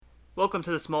Welcome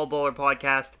to the Small Bowler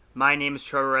Podcast. My name is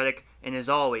Trevor Reddick, and as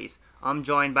always, I'm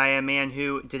joined by a man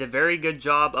who did a very good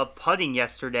job of putting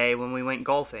yesterday when we went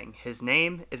golfing. His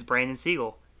name is Brandon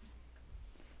Siegel.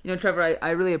 You know, Trevor,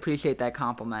 I really appreciate that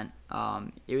compliment.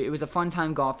 It was a fun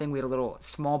time golfing. We had a little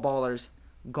small ballers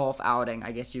golf outing,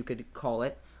 I guess you could call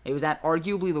it. It was at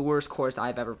arguably the worst course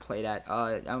I've ever played at.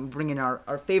 I'm bringing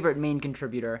our favorite main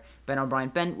contributor, Ben O'Brien.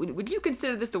 Ben, would you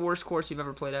consider this the worst course you've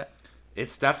ever played at?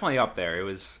 It's definitely up there. It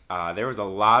was there was a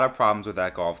lot of problems with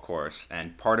that golf course,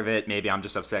 and part of it maybe I'm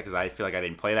just upset because I feel like I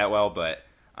didn't play that well, but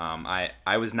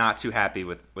I was not too happy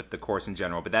with the course in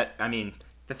general. But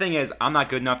the thing is, I'm not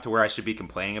good enough to where I should be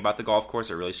complaining about the golf course.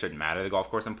 It really shouldn't matter the golf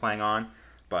course I'm playing on,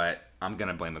 but I'm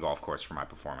gonna blame the golf course for my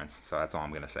performance. So that's all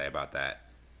I'm gonna say about that.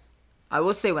 I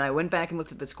will say when I went back and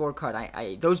looked at the scorecard,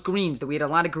 I those greens, we had a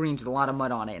lot of greens with a lot of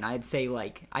mud on it, and I'd say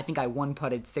I think I one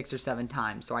putted 6 or 7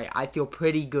 times, so I feel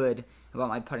pretty good about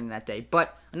my putting that day.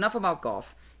 But enough about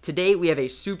golf. Today we have a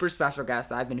super special guest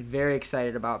that I've been very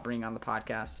excited about bringing on the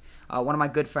podcast. One of my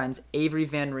good friends, Avery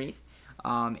Van Reeth.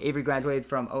 Avery graduated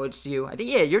from OHCU. I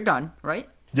think you're done, right?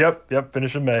 Yep.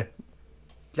 Finish in May.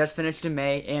 Just finished in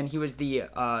May, and he was the.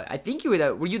 I think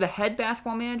were you the head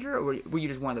basketball manager, or were you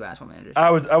just one of the basketball managers? I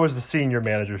was the senior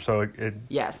manager, so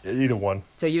yes, either one.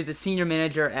 So he was the senior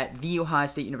manager at The Ohio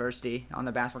State University on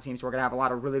the basketball team. So we're gonna have a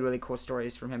lot of really really cool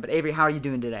stories from him. But Avery, how are you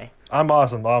doing today? I'm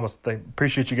awesome.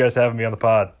 Appreciate you guys having me on the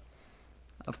pod.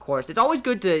 Of course, it's always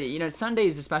good to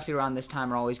Sundays, especially around this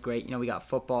time, are always great. We got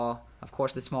football, of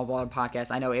course, the Small Baller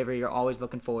Podcast. I know Avery, you're always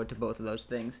looking forward to both of those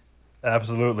things.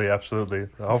 Absolutely.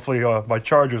 Hopefully, my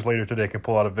Chargers later today can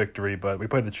pull out a victory, but we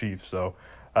play the Chiefs, so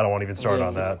I don't want to even start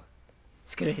on that.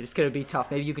 It's gonna be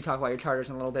tough. Maybe you can talk about your Chargers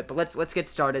in a little bit, but let's get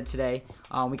started today.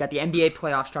 We got the NBA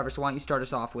playoffs, Trevor. So why don't you start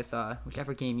us off with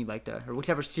whichever game you'd like to, or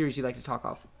whichever series you'd like to talk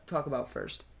about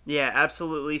first. Yeah,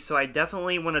 absolutely. So I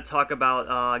definitely want to talk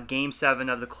about Game 7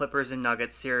 of the Clippers and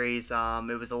Nuggets series.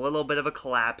 It was a little bit of a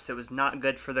collapse. It was not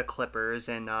good for the Clippers,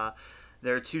 and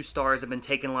their two stars have been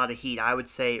taking a lot of heat, I would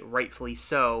say rightfully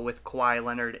so, with Kawhi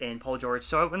Leonard and Paul George.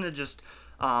 So I want to just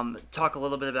talk a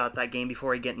little bit about that game before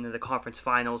we get into the conference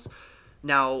finals.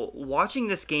 Now, watching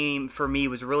this game for me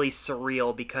was really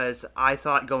surreal because I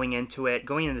thought going into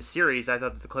the series, I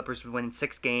thought that the Clippers would win in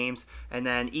 6 games. And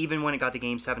then even when it got to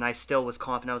Game 7, I still was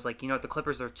confident. I was like, the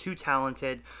Clippers are too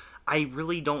talented. I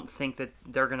really don't think that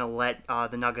they're going to let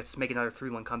the Nuggets make another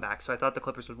 3-1 comeback. So I thought the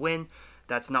Clippers would win.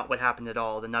 That's not what happened at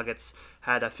all. The Nuggets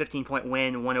had a 15-point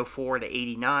win,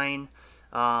 104-89.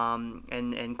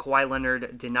 And Kawhi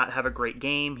Leonard did not have a great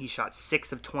game. He shot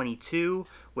 6 of 22,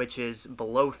 which is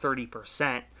below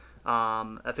 30%.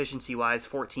 Efficiency-wise,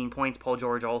 14 points. Paul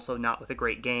George also not with a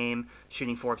great game,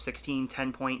 shooting 4 of 16,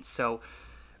 10 points. So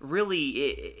really,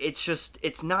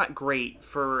 it's not great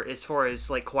for as far as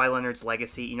like Kawhi Leonard's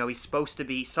legacy. He's supposed to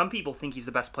be. Some people think he's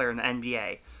the best player in the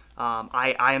NBA.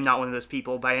 I am not one of those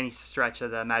people by any stretch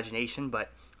of the imagination,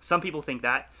 but some people think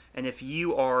that. And if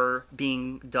you are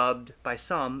being dubbed by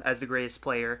some as the greatest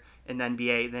player in the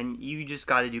NBA, then you just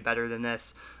got to do better than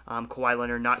this. Kawhi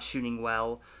Leonard not shooting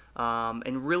well.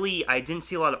 And really, I didn't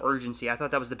see a lot of urgency. I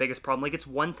thought that was the biggest problem. Like, it's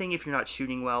one thing if you're not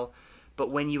shooting well,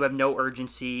 but when you have no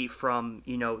urgency from,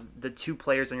 the two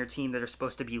players on your team that are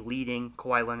supposed to be leading,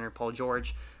 Kawhi Leonard and Paul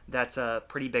George, that's a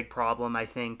pretty big problem, I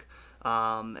think.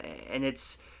 And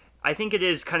I think it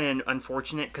is kind of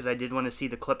unfortunate because I did want to see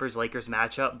the Clippers-Lakers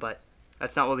matchup, but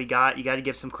that's not what we got. You got to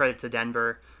give some credit to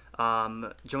Denver.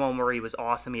 Jamal Murray was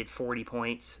awesome. He had 40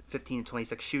 points, 15 to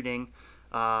 26 shooting.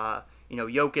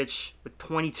 Jokic with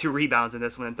 22 rebounds in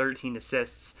this one and 13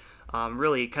 assists.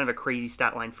 Really kind of a crazy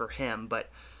stat line for him. But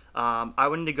I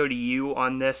wanted to go to you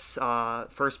on this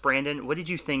first, Brandon. What did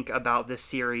you think about this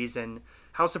series, and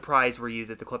how surprised were you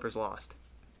that the Clippers lost?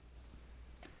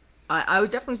 I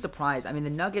was definitely surprised. I mean, the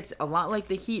Nuggets, a lot like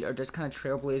the Heat, are just kind of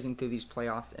trailblazing through these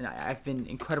playoffs, and I've been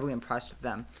incredibly impressed with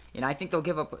them. And I think they'll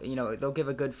give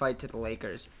a good fight to the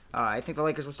Lakers. I think the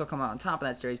Lakers will still come out on top of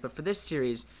that series, but for this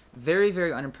series, very,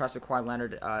 very unimpressed with Kawhi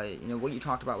Leonard. What you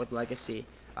talked about with legacy,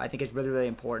 I think is really, really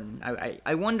important.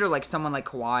 I wonder, like someone like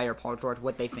Kawhi or Paul George,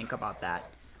 what they think about that.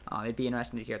 It'd be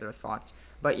interesting to hear their thoughts.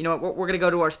 But you know what? We're going to go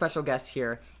to our special guest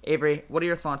here. Avery, what are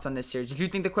your thoughts on this series? Did you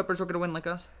think the Clippers were going to win like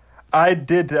us? I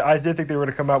did think they were going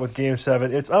to come out with Game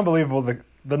 7. It's unbelievable.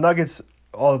 The Nuggets,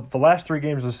 the last 3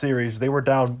 games of the series, they were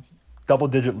down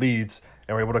double-digit leads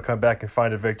and were able to come back and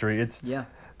find a victory.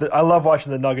 I love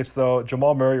watching the Nuggets, though.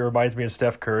 Jamal Murray reminds me of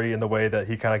Steph Curry in the way that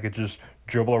he kind of could just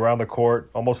dribble around the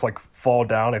court, almost like fall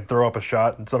down and throw up a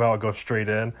shot, and somehow it goes straight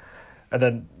in. And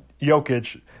then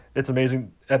Jokic, it's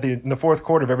amazing. In the fourth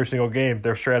quarter of every single game,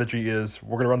 their strategy is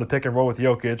we're going to run the pick and roll with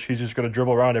Jokic. He's just going to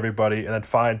dribble around everybody and then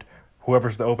find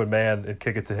whoever's the open man and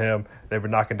kick it to him. They were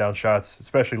knocking down shots,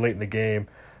 especially late in the game.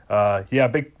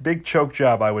 Big choke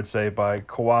job, I would say, by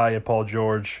Kawhi and Paul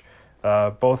George.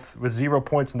 Both with 0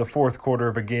 points in the fourth quarter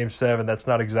of a Game 7. That's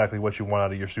not exactly what you want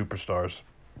out of your superstars.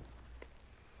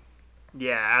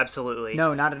 Yeah, absolutely.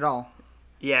 No, not at all.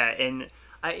 Yeah, and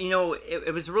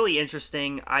it was really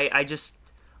interesting. I just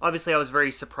obviously I was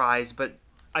very surprised, but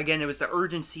again, it was the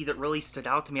urgency that really stood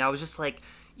out to me. I was just like,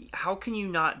 how can you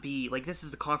not be like, this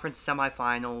is the conference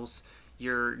semifinals.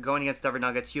 You're going against Denver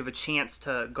Nuggets. You have a chance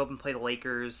to go up and play the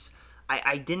Lakers.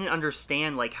 I didn't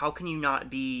understand, like, how can you not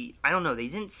be, I don't know, they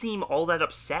didn't seem all that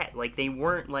upset. Like, they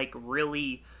weren't, like,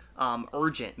 really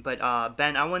urgent. But,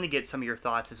 Ben, I want to get some of your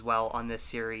thoughts as well on this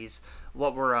series.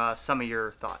 What were some of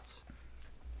your thoughts?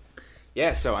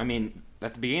 Yeah, so, I mean,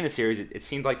 at the beginning of the series, it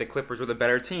seemed like the Clippers were the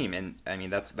better team. And, I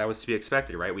mean, that was to be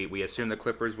expected, right? We assumed the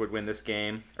Clippers would win this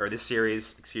game, or this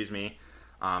series, excuse me.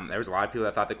 There was a lot of people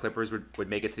that thought the Clippers would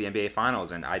make it to the NBA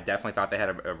Finals, and I definitely thought they had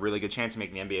a really good chance of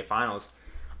making the NBA Finals.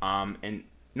 And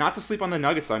not to sleep on the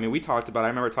Nuggets, though. I mean, I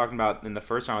remember talking about in the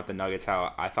first round with the Nuggets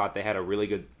how I thought they had a really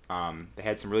good, they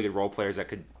had some really good role players that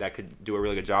could do a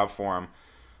really good job for them.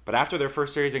 But after their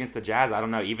first series against the Jazz, I don't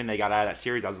know, even they got out of that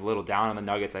series, I was a little down on the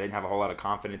Nuggets. I didn't have a whole lot of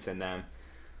confidence in them.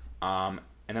 And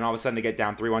then all of a sudden they get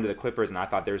down 3-1 to the Clippers, and I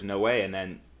thought there's no way. And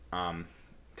then kind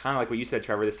of like what you said,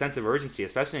 Trevor, the sense of urgency,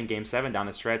 especially in Game 7 down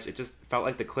the stretch, it just felt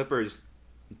like the Clippers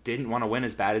didn't want to win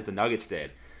as bad as the Nuggets did.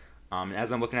 And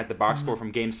as I'm looking at the box score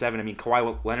from Game 7, I mean,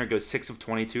 Kawhi Leonard goes 6 of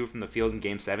 22 from the field in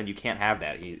Game 7. You can't have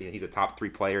that. He's a top 3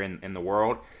 player in the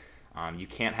world. You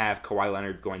can't have Kawhi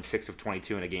Leonard going 6 of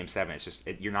 22 in a Game 7. It's just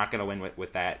you're not going to win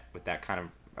with that kind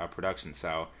of production.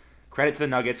 So credit to the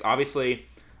Nuggets. Obviously,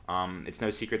 it's no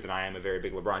secret that I am a very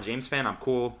big LeBron James fan. I'm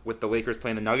cool with the Lakers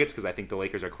playing the Nuggets because I think the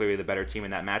Lakers are clearly the better team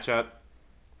in that matchup.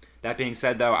 That being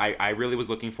said, though, I really was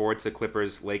looking forward to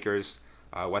Clippers-Lakers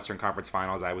Western Conference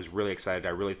Finals. I was really excited. I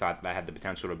really thought that had the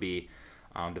potential to be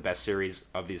the best series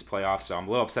of these playoffs. So I'm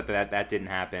a little upset that didn't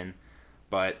happen.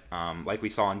 But like we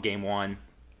saw in Game 1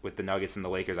 with the Nuggets and the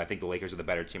Lakers, I think the Lakers are the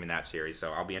better team in that series.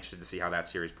 So I'll be interested to see how that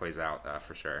series plays out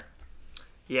for sure.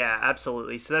 Yeah,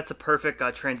 absolutely. So that's a perfect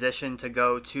transition to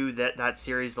go to that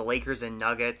series, the Lakers and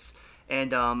Nuggets.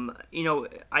 And,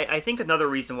 I think another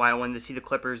reason why I wanted to see the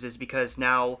Clippers is because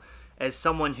now, as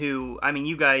someone who, I mean,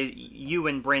 you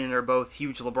and Brandon are both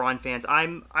huge LeBron fans. I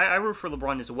root for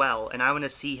LeBron as well, and I want to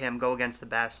see him go against the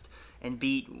best and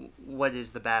beat what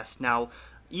is the best. Now,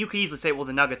 you could easily say, well,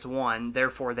 the Nuggets won,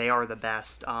 therefore they are the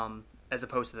best, as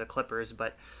opposed to the Clippers.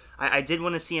 But I did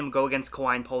want to see him go against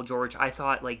Kawhi and Paul George. I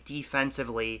thought, like,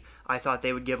 defensively, I thought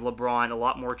they would give LeBron a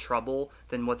lot more trouble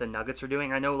than what the Nuggets are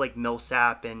doing. I know, like,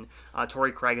 Millsap and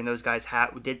Torrey Craig and those guys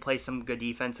did play some good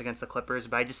defense against the Clippers,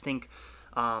 but I just think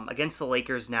against the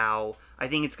Lakers now, I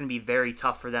think it's going to be very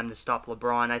tough for them to stop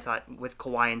LeBron. I thought with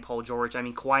Kawhi and Paul George, I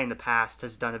mean, Kawhi in the past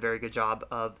has done a very good job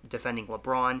of defending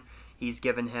LeBron. He's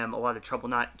given him a lot of trouble,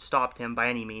 not stopped him by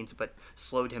any means, but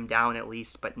slowed him down at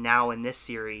least. But now in this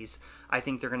series, I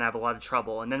think they're going to have a lot of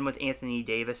trouble. And then with Anthony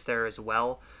Davis there as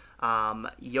well,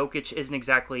 Jokic isn't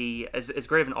exactly as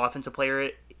great of an offensive player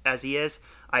as he is.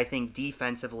 I think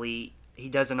defensively, he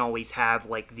doesn't always have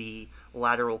like the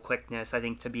lateral quickness, I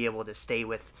think, to be able to stay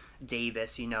with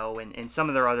Davis, and some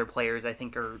of their other players I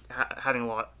think are having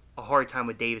a hard time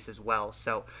with Davis as well.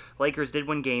 So Lakers did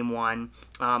win Game 1.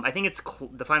 I think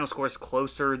the final score is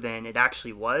closer than it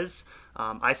actually was.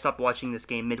 I stopped watching this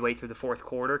game midway through the fourth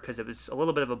quarter because it was a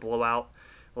little bit of a blowout.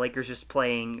 Lakers just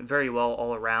playing very well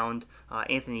all around.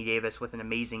 Anthony Davis with an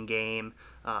amazing game,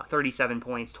 37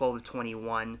 points, 12 of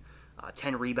 21.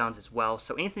 10 rebounds as well.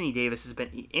 So Anthony Davis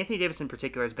in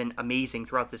particular has been amazing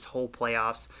throughout this whole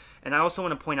playoffs. And I also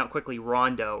want to point out quickly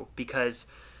Rondo, because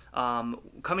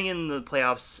coming in the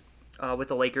playoffs with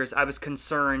the Lakers, I was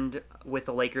concerned with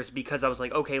the Lakers because I was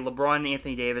like, okay, LeBron and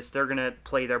Anthony Davis, they're going to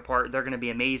play their part. They're going to be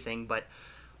amazing. But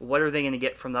what are they going to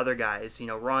get from the other guys?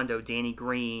 Rondo, Danny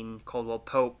Green, Caldwell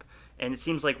Pope. And it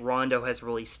seems like Rondo has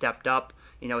really stepped up,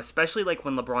 especially like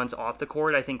when LeBron's off the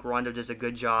court. I think Rondo does a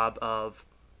good job of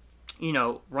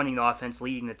running the offense,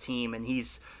 leading the team, and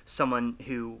he's someone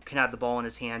who can have the ball in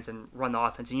his hands and run the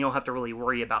offense, and you don't have to really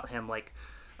worry about him like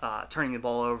turning the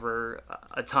ball over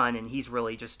a ton, and he's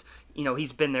really just,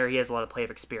 he's been there, he has a lot of play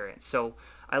of experience. So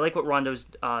I like what Rondo's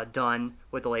done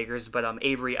with the Lakers, but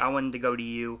Avery, I wanted to go to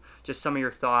you, just some of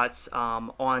your thoughts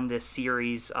on this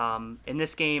series in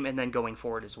this game and then going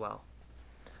forward as well.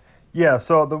 Yeah,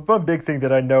 so the one big thing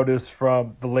that I noticed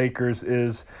from the Lakers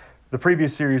is the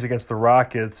previous series against the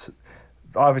Rockets.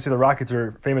 Obviously, the Rockets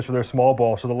are famous for their small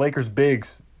ball, so the Lakers'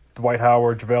 bigs, Dwight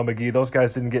Howard, JaVale McGee, those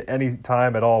guys didn't get any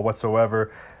time at all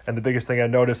whatsoever. And the biggest thing I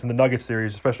noticed in the Nuggets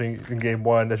series, especially in Game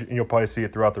 1, and you'll probably see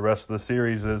it throughout the rest of the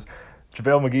series, is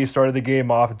JaVale McGee started the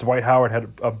game off. Dwight Howard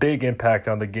had a big impact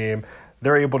on the game.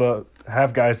 They're able to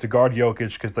have guys to guard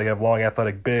Jokic because they have long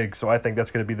athletic bigs. So I think that's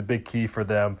going to be the big key for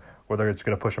them, whether it's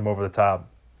going to push them over the top.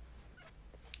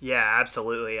 Yeah,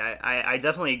 absolutely. I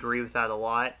definitely agree with that a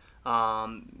lot.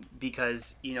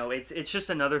 Because it's just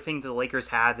another thing that the Lakers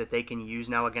have that they can use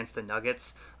now against the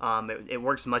Nuggets. It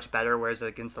works much better, whereas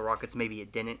against the Rockets maybe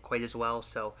it didn't quite as well.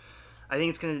 So I think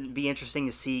it's going to be interesting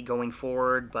to see going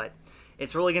forward, but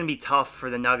it's really going to be tough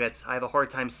for the Nuggets. I have a hard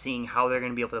time seeing how they're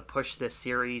going to be able to push this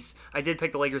series. I did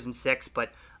pick the Lakers in 6,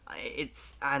 but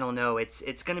I don't know.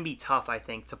 It's going to be tough, I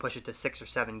think, to push it to 6 or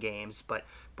 7 games. But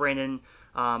Brandon,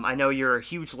 I know you're a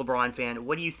huge LeBron fan.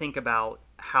 What do you think about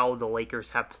how the Lakers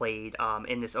have played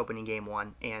in this opening Game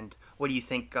 1, and what do you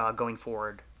think going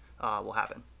forward will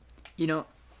happen?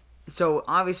 So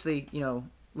obviously,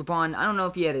 LeBron, I don't know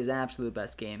if he had his absolute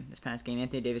best game this past game.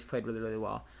 Anthony Davis played really, really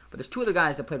well. But there's 2 other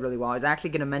guys that played really well. I was actually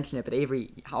going to mention it, but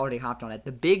Avery already hopped on it.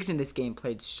 The bigs in this game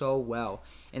played so well,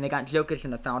 and they got Jokic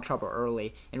in the foul trouble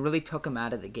early and really took him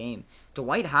out of the game.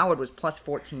 Dwight Howard was plus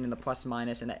 14 in the plus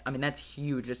minus, and that's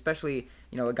huge, especially,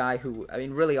 a guy who,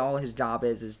 really all his job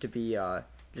is to be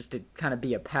just to kind of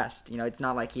be a pest. It's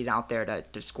not like he's out there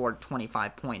to score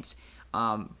 25 points.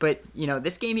 But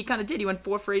this game he kind of did. He went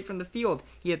 4 for 8 from the field.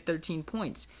 He had 13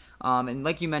 points. And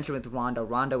like you mentioned with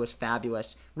Rondo was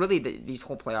fabulous. Really, these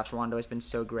whole playoffs, Rondo has been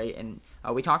so great. And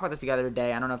we talked about this the other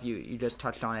day. I don't know if you just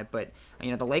touched on it, but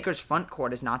the Lakers' front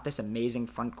court is not this amazing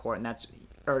front court, and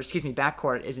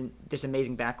backcourt isn't this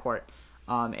amazing backcourt.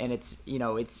 And it's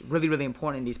it's really, really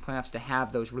important in these playoffs to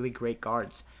have those really great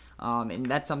guards. And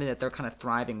that's something that they're kind of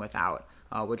thriving without.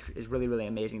 Which is really, really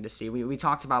amazing to see. We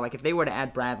talked about, if they were to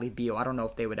add Bradley Beal, I don't know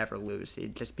if they would ever lose.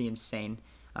 It'd just be insane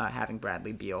having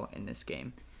Bradley Beal in this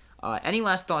game. Any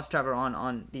last thoughts, Trevor,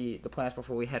 on the playoffs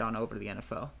before we head on over to the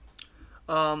NFL?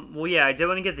 Well, yeah, I did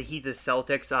want to get the Heat to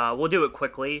Celtics. We'll do it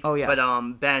quickly. Oh, yes.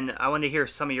 But, Ben, I wanted to hear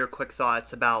some of your quick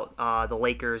thoughts about the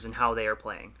Lakers and how they are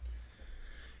playing.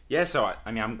 Yeah, so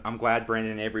I'm glad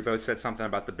Brandon and Avery both said something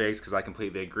about the bigs because I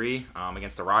completely agree.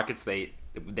 Against the Rockets, they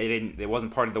didn't. It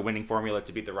wasn't part of the winning formula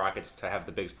to beat the Rockets to have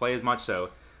the bigs play as much. So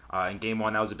in Game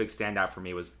 1, that was a big standout for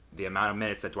me was the amount of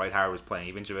minutes that Dwight Howard was playing.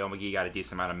 Even JaVale McGee got a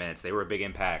decent amount of minutes. They were a big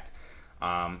impact.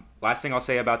 Last thing I'll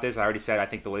say about this, I already said I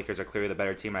think the Lakers are clearly the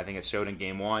better team. I think it showed in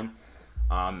Game 1.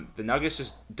 The Nuggets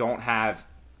just don't have.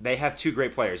 They have 2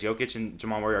 great players. Jokic and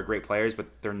Jamal Murray are great players, but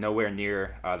they're nowhere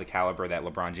near the caliber that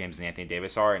LeBron James and Anthony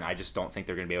Davis are, and I just don't think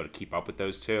they're going to be able to keep up with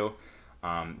those 2.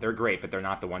 They're great, but they're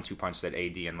not the 1-2 punch that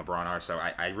AD and LeBron are, so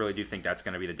I really do think that's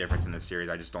going to be the difference in this series.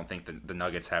 I just don't think the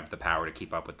Nuggets have the power to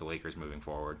keep up with the Lakers moving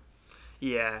forward.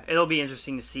 Yeah, it'll be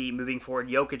interesting to see moving forward.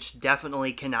 Jokic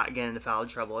definitely cannot get into foul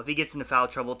trouble. If he gets into foul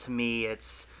trouble, to me,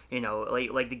 it's,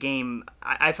 like the game,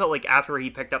 I felt like after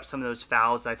he picked up some of those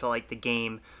fouls, I felt like the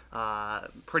game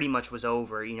pretty much was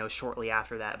over, shortly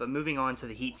after that. But moving on to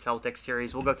the Heat-Celtics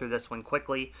series, we'll go through this one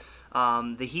quickly.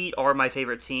 The Heat are my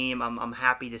favorite team. I'm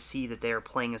happy to see that they are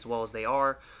playing as well as they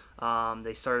are.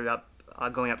 They started up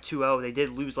going up 2-0. They did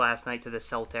lose last night to the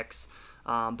Celtics.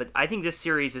 But I think this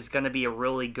series is going to be a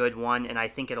really good one, and I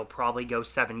think it'll probably go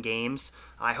 7 games.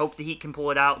 I hope the Heat can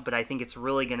pull it out, but I think it's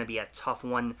really going to be a tough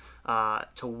one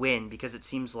to win because it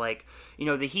seems like,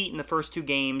 the Heat in the first 2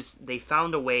 games, they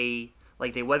found a way,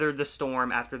 they weathered the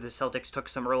storm after the Celtics took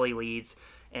some early leads,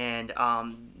 and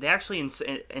they actually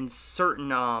in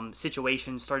certain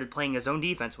situations started playing a zone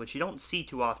defense, which you don't see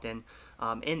too often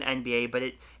in NBA, but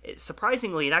it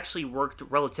surprisingly it actually worked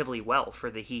relatively well for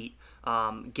the Heat,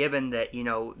 given that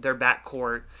their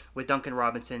backcourt with Duncan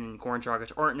Robinson and Goran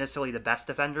Dragic aren't necessarily the best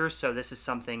defenders, so this is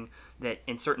something that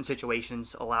in certain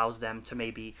situations allows them to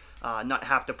maybe not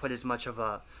have to put as much of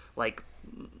a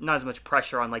not as much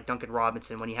pressure on Duncan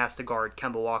Robinson when he has to guard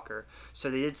Kemba Walker. So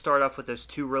they did start off with those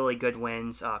 2 really good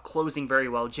wins, closing very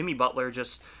well. Jimmy Butler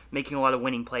just making a lot of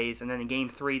winning plays, and then in Game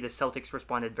 3 the Celtics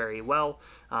responded very well.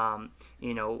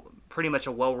 Pretty much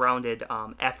a well-rounded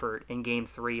effort in Game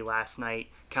 3 last night.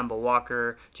 Kemba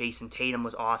Walker, Jason Tatum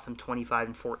was awesome, 25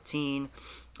 and 14,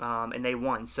 and they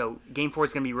won. So Game 4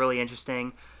 is going to be really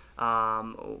interesting.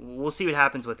 We'll see what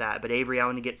happens with that. But Avery, I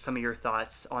want to get some of your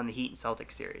thoughts on the Heat and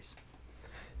Celtics series.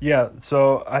 Yeah,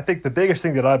 so I think the biggest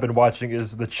thing that I've been watching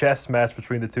is the chess match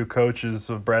between the 2 coaches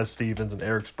of Brad Stevens and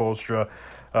Eric Spoelstra.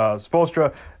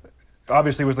 Spoelstra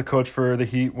obviously was the coach for the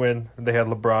Heat when they had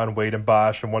LeBron, Wade, and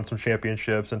Bosh and won some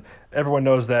championships. And everyone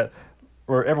knows that,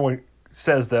 or everyone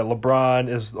says that LeBron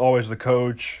is always the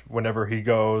coach whenever he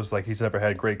goes. He's never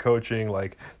had great coaching.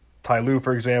 Ty Lue,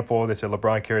 for example, they said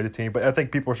LeBron carried the team. But I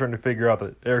think people are starting to figure out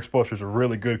that Eric Spoelstra is a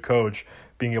really good coach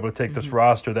being able to take this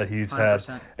roster that he's 100%.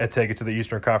 had and take it to the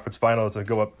Eastern Conference Finals and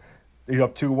go up. He's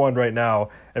up 2-1 right now,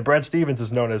 and Brad Stevens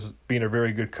is known as being a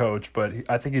very good coach, but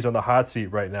I think he's on the hot seat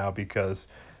right now because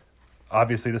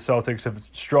obviously the Celtics have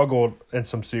struggled in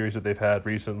some series that they've had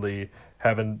recently,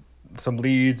 having some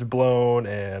leads blown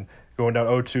and going down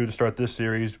 0-2 to start this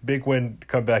series. Big win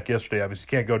comeback yesterday. Obviously,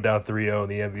 you can't go down 3-0 in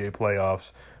the NBA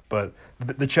playoffs, but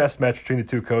the chess match between the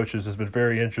two coaches has been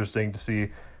very interesting to see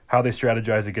how they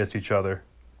strategize against each other.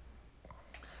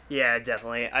 Yeah,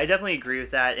 definitely. I definitely agree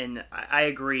with that, and I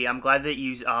agree. I'm glad that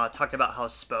you talked about how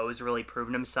Spo has really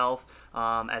proven himself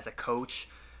as a coach.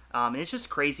 And it's just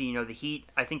crazy, the Heat,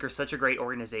 I think, are such a great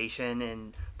organization,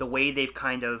 and the way they've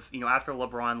kind of, after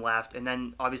LeBron left, and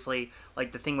then obviously,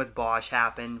 like, the thing with Bosh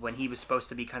happened when he was supposed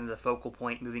to be kind of the focal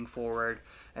point moving forward,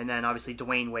 and then obviously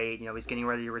Dwayne Wade, he's getting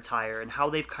ready to retire, and how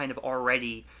they've kind of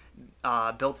already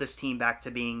built this team back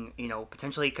to being,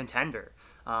 potentially a contender.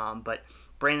 But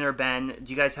Brandon or Ben,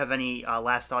 do you guys have any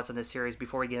last thoughts on this series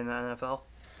before we get into the NFL?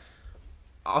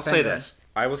 I'll say this.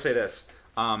 I will say this.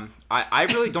 I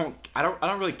really don't. I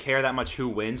don't really care that much who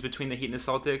wins between the Heat and the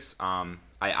Celtics.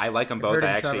 I like them both.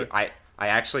 I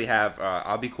actually have.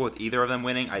 I'll be cool with either of them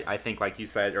winning. I think, like you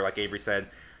said, or like Avery said,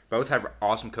 both have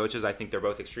awesome coaches. I think they're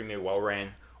both extremely well-ran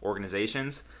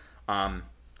organizations.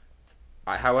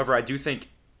 However, I do think,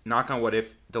 knock on wood,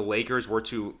 if the Lakers were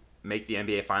to make the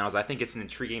NBA Finals, I think it's an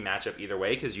intriguing matchup either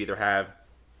way, because you either have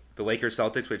the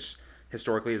Lakers-Celtics, which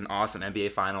historically is an awesome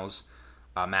NBA Finals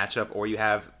matchup, or you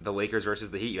have the Lakers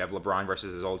versus the Heat. You have LeBron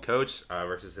versus his old coach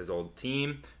versus his old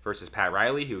team versus Pat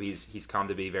Riley, who he's come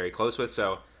to be very close with.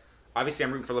 So obviously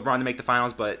I'm rooting for LeBron to make the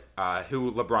finals, but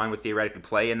who LeBron would theoretically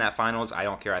play in that finals, I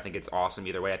don't care. I think it's awesome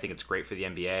either way. I think it's great for the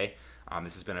NBA.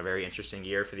 This has been a very interesting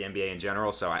year for the NBA in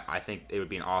general, so I think it would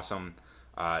be an awesome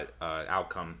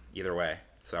outcome either way.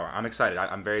 So I'm excited.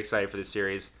 I'm very excited for this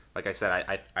series. Like I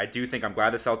said, I do think I'm glad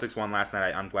the Celtics won last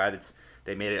night. I'm glad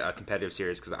they made it a competitive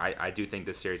series, because I do think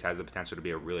this series has the potential to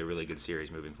be a really, really good series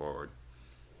moving forward.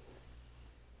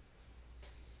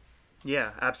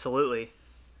 Yeah, absolutely.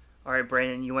 All right,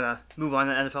 Brandon, you want to move on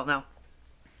to the NFL now?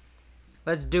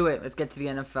 Let's do it. Let's get to the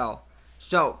NFL.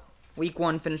 So, Week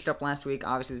 1 finished up last week.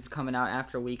 Obviously, this is coming out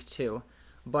after Week 2.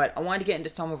 But I wanted to get into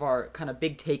some of our kind of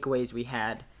big takeaways we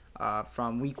had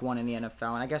from Week 1 in the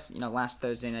NFL. And I guess, last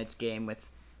Thursday night's game with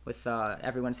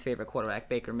everyone's favorite quarterback,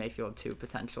 Baker Mayfield, too,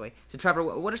 potentially. So, Trevor,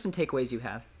 what are some takeaways you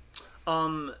have?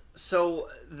 So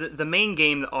the main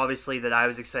game, obviously, that I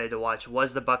was excited to watch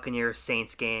was the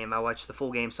Buccaneers-Saints game. I watched the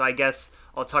full game, so I guess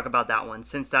I'll talk about that one,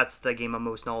 since that's the game I'm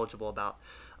most knowledgeable about.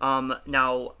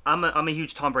 Now, I'm a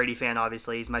huge Tom Brady fan,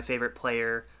 obviously. He's my favorite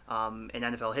player in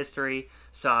NFL history,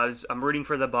 so I'm rooting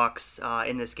for the Bucs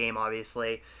in this game,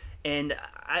 obviously. And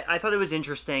I thought it was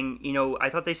interesting. I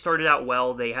thought they started out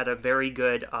well. They had a very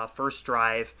good first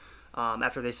drive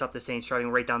after they stopped the Saints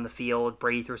driving right down the field.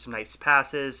 Brady threw some nice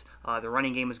passes. The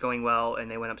running game was going well,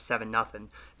 and they went up 7-0.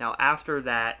 Now, after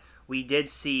that, we did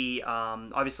see,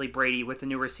 obviously, Brady with the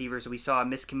new receivers. We saw a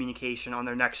miscommunication on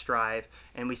their next drive,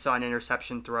 and we saw an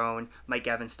interception thrown. Mike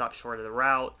Evans stopped short of the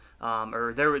route,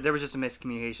 or there was just a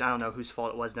miscommunication. I don't know whose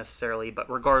fault it was necessarily, but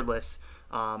regardless,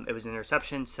 it was an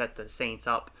interception, set the Saints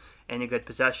up in a good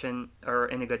possession, or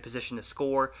in a good position to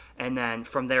score, and then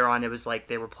from there on, it was like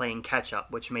they were playing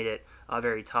catch-up, which made it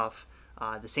very tough.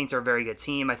 The Saints are a very good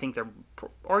team. I think they're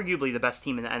arguably the best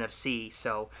team in the NFC,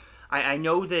 so I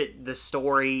know that the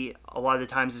story a lot of the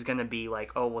times is going to be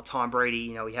like, oh, well, Tom Brady,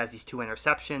 he has these 2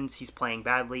 interceptions, he's playing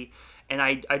badly, and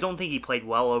I don't think he played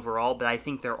well overall, but I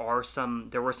think there were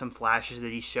some flashes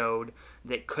that he showed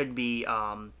that could be,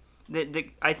 that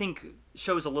I think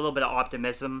shows a little bit of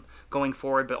optimism going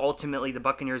forward, but ultimately the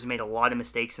Buccaneers made a lot of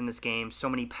mistakes in this game, so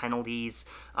many penalties,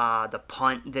 the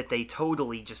punt that they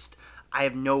totally just...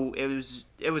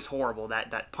 it was horrible,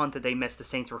 that punt that they missed. The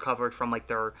Saints recovered from like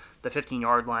the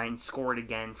 15-yard line, scored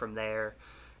again from there,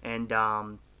 and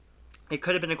it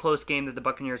could have been a close game that the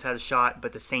Buccaneers had a shot,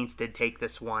 but the Saints did take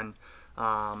this one.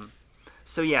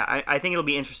 So yeah, I think it'll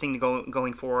be interesting to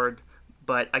going forward.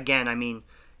 But again, I mean,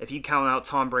 if you count out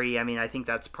Tom Brady, I mean, I think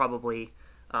that's probably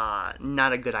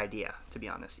not a good idea, to be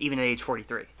honest, even at age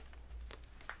 43.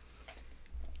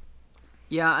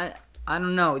 Yeah, I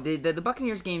don't know. The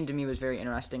Buccaneers game to me was very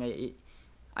interesting.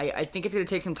 I think it's going to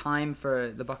take some time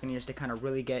for the Buccaneers to kind of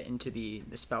really get into the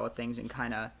spell of things and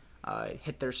kind of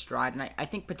hit their stride. And I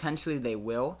think potentially they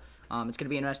will. It's going to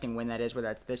be interesting when that is, whether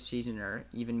that's this season or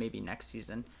even maybe next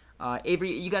season.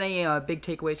 Avery, you got any big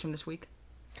takeaways from this week?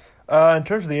 In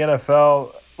terms of the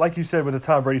NFL, like you said, with the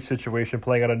Tom Brady situation,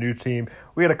 playing on a new team,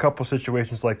 we had a couple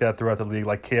situations like that throughout the league,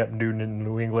 like Cam Newton in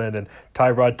New England and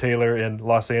Tyrod Taylor in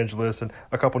Los Angeles, and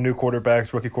a couple new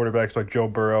quarterbacks, rookie quarterbacks like Joe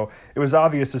Burrow. It was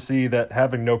obvious to see that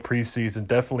having no preseason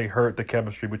definitely hurt the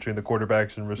chemistry between the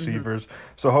quarterbacks and receivers.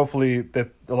 So hopefully that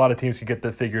a lot of teams can get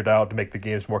that figured out to make the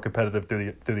games more competitive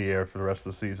through the air for the rest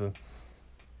of the season.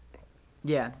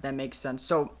 Yeah, that makes sense.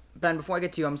 So, Ben, before I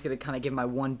get to you, I'm just going to kind of give my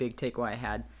one big takeaway I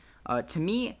had. To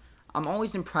me, I'm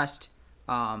always impressed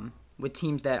with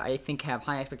teams that I think have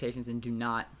high expectations and do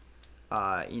not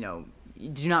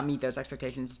meet those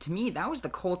expectations. To me, that was the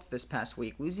Colts this past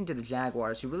week, losing to the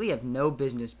Jaguars, who really have no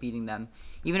business beating them,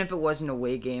 even if it was an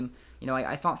away game.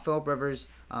 I thought Phillip Rivers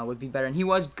would be better, and he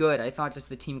was good. I thought just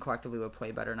the team collectively would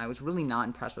play better, and I was really not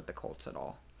impressed with the Colts at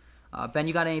all. Ben,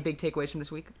 you got any big takeaways from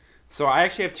this week? So I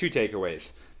actually have two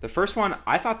takeaways. The first one,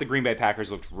 I thought the Green Bay Packers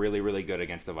looked really, really good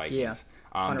against the Vikings. Yeah,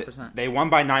 100%. They won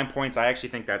by 9 points. I actually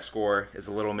think that score is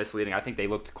a little misleading. I think they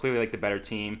looked clearly like the better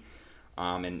team.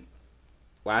 And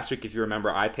last week, if you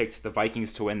remember, I picked the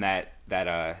Vikings to win that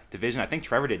division. I think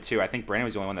Trevor did too. I think Brandon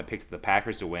was the only one that picked the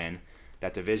Packers to win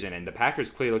that division. And the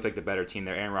Packers clearly looked like the better team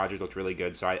there. Aaron Rodgers looked really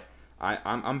good. So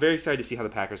I'm very excited to see how the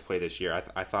Packers play this year.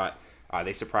 I thought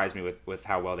they surprised me with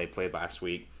how well they played last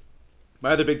week. My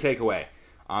other big takeaway,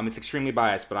 it's extremely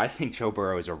biased, but I think Joe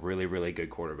Burrow is a really, really good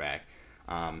quarterback.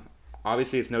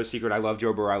 Obviously, it's no secret. I love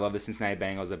Joe Burrow. I love the Cincinnati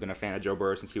Bengals. I've been a fan of Joe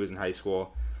Burrow since he was in high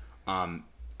school.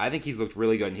 I think he's looked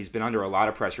really good, and he's been under a lot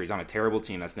of pressure. He's on a terrible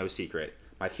team. That's no secret.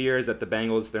 My fear is that the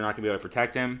Bengals, they're not going to be able to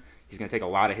protect him. He's going to take a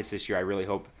lot of hits this year. I really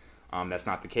hope that's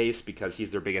not the case because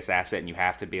he's their biggest asset, and you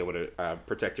have to be able to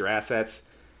protect your assets.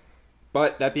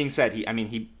 But that being said,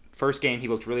 first game, he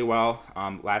looked really well.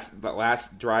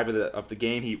 Last drive of the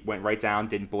game, he went right down,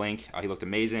 didn't blink. He looked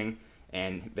amazing,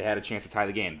 and they had a chance to tie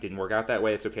the game. Didn't work out that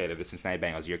way. It's okay. They're the Cincinnati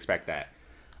Bengals. You expect that.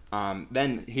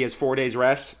 Then he has 4 days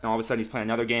rest, and all of a sudden he's playing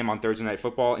another game on Thursday Night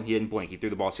Football, and he didn't blink. He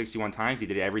threw the ball 61 times. He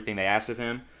did everything they asked of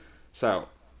him. So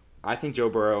I think Joe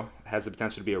Burrow has the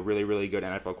potential to be a really, really good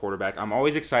NFL quarterback. I'm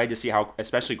always excited to see how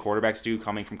especially quarterbacks do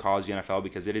coming from college to the NFL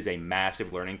because it is a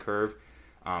massive learning curve.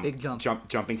 Big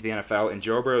Jumping to the NFL, and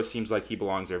Joe Burrow seems like he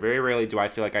belongs there. Very rarely do I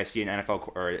feel like I see an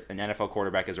NFL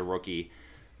quarterback as a rookie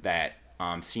that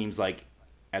seems like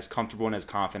as comfortable and as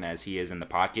confident as he is in the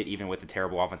pocket, even with the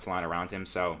terrible offensive line around him.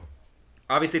 So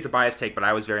obviously it's a biased take, but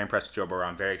I was very impressed with Joe Burrow.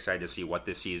 I'm very excited to see what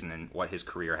this season and what his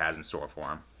career has in store for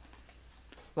him.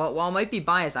 Well, while I might be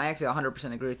biased, I actually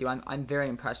 100% agree with you. I'm very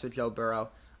impressed with Joe Burrow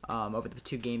over the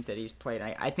 2 games that he's played.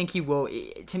 I think he will.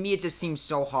 To me, it just seems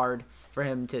so hard for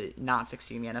him to not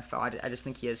succeed in the NFL. I just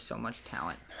think he has so much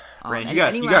talent. Brandon,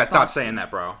 you gotta stop saying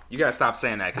that, bro. You gotta stop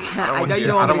saying that because I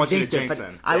don't want you to jinx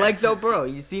him. I like Joe Burrow.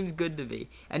 He seems good to me.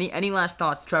 Any last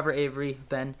thoughts, Trevor, Avery,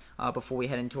 Ben, before we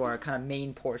head into our kind of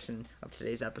main portion of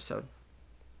today's episode?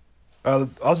 I'll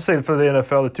just say for the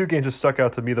NFL, the 2 games that stuck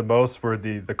out to me the most were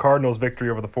the Cardinals' victory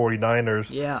over the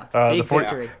 49ers. Yeah, big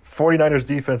victory. 49ers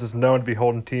defense is known to be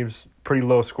holding teams pretty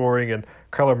low scoring, and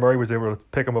Kyler Murray was able to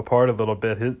pick them apart a little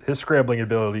bit. His scrambling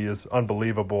ability is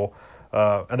unbelievable.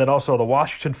 And then also the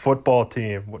Washington football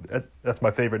team. That's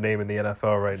my favorite name in the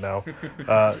NFL right now.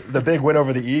 The big win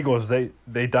over the Eagles,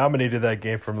 they dominated that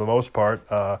game for the most part.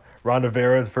 Ron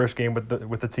Rivera, the first game with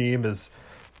the team, is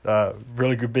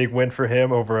really good big win for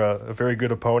him over a very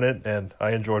good opponent, and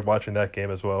I enjoyed watching that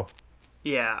game as well.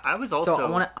 Yeah, I was also.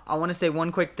 So I want to say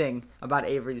one quick thing about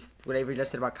what Avery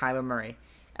just said about Kyler Murray.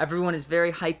 Everyone is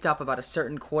very hyped up about a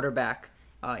certain quarterback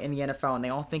in the NFL, and they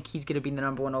all think he's going to be the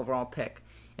number 1 overall pick.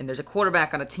 And there's a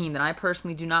quarterback on a team that I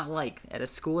personally do not like at a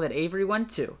school that Avery went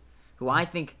to, who I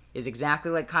think is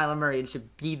exactly like Kyler Murray and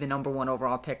should be the number 1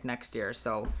 overall pick next year.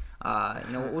 So,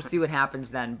 we'll see what happens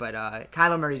then. But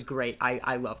Kyler Murray's great.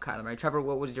 I love Kyler Murray. Trevor,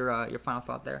 what was your final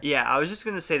thought there? Yeah, I was just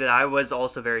going to say that I was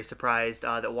also very surprised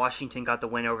that Washington got the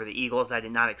win over the Eagles. I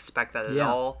did not expect that at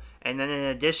all. And then in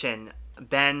addition,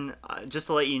 Ben, just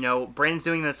to let you know, Brandon's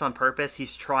doing this on purpose.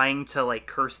 He's trying to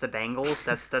curse the Bengals.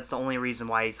 That's the only reason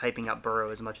why he's hyping up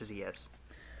Burrow as much as he is.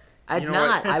 I like Joe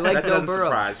Burrow. That doesn't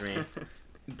surprise me.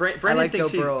 Brandon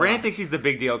thinks he's the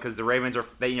big deal because the Ravens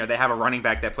they have a running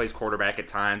back that plays quarterback at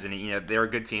times, and they're a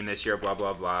good team this year. Blah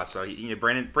blah blah. So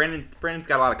Brandon's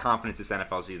got a lot of confidence this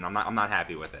NFL season. I'm not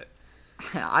happy with it.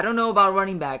 I don't know about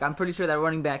running back. I'm pretty sure that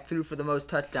running back threw for the most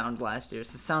touchdowns last year.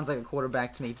 So it sounds like a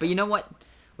quarterback to me. But you know what?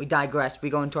 We digress.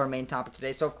 We go into our main topic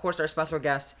today. So, of course, our special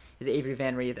guest is Avery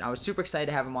Van Reeth. And I was super excited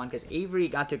to have him on because Avery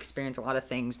got to experience a lot of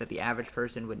things that the average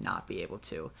person would not be able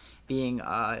to. Being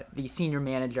the senior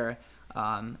manager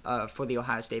for the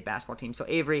Ohio State basketball team. So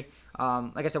Avery,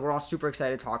 like I said, we're all super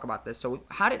excited to talk about this. So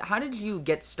how did you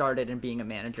get started in being a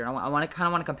manager? I want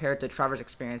to compare it to Trevor's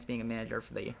experience being a manager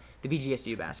for the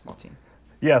BGSU basketball team.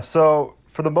 Yeah, so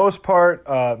for the most part,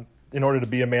 in order to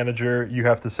be a manager, you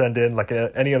have to send in, like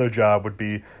any other job would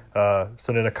be,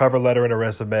 send in a cover letter and a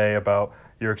resume about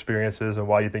your experiences and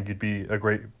why you think you'd be a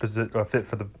great fit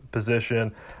for the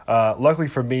position. Luckily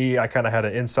for me, I kind of had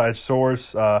an inside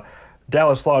source.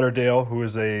 Dallas Lauderdale, who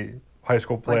is a high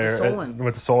school player,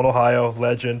 went to Solon, Ohio,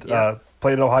 legend,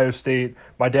 played at Ohio State.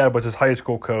 My dad was his high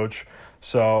school coach,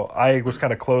 so I was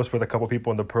kind of close with a couple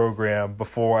people in the program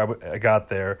before I got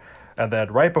there. And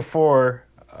then right before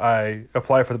I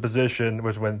applied for the position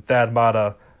was when Thad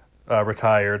Matta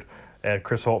retired and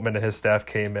Chris Holtman and his staff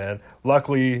came in.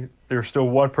 Luckily, there was still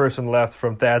one person left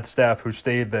from Thad's staff who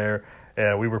stayed there,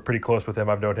 and we were pretty close with him.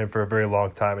 I've known him for a very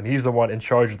long time, and he's the one in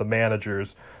charge of the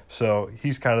managers. So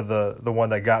he's kind of the one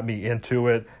that got me into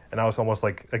it, and I was almost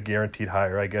like a guaranteed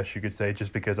hire, I guess you could say,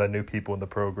 just because I knew people in the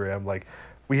program. Like,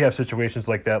 we have situations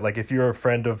like that. Like, if you're a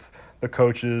friend of the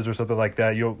coaches or something like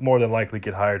that, you'll more than likely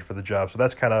get hired for the job. So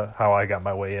that's kind of how I got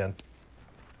my way in.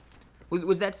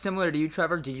 Was that similar to you,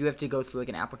 Trevor? Did you have to go through like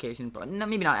an application,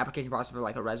 maybe not application process, but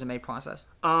like a resume process?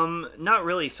 Not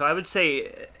really. So I would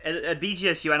say at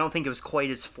BGSU, I don't think it was quite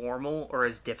as formal or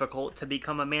as difficult to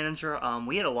become a manager.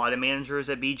 We had a lot of managers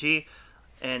at BG,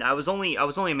 and I was only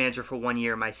a manager for 1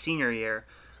 year, my senior year.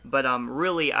 But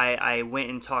really, I went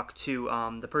and talked to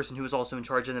the person who was also in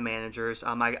charge of the managers.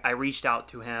 I reached out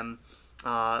to him.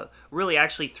 Really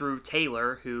actually through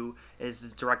Taylor, who is the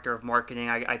director of marketing.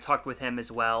 I talked with him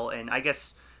as well, and I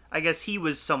guess he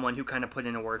was someone who kind of put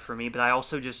in a word for me, but I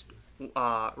also just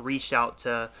reached out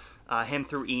to him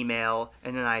through email,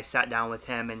 and then I sat down with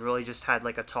him and really just had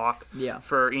like a talk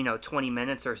for 20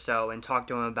 minutes or so, and talked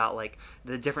to him about like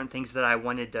the different things that I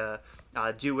wanted to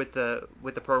do with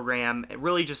the program, and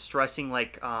really just stressing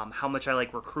like how much I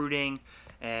like recruiting,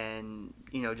 and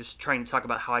just trying to talk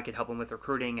about how I could help him with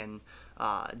recruiting and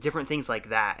different things like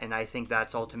that. And I think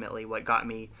that's ultimately what got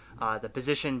me the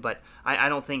position, but I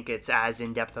don't think it's as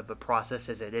in-depth of a process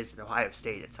as it is at Ohio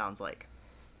State, it sounds like.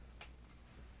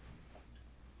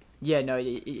 Yeah, no,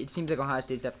 it seems like Ohio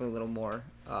State's definitely a little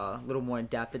more in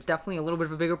depth. It's definitely a little bit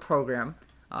of a bigger program.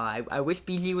 I wish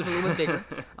BG was a little bit bigger,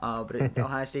 but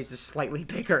Ohio State's is slightly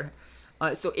bigger.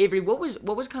 So Avery, what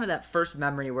was kind of that first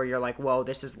memory where you're like, whoa,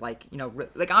 this is like,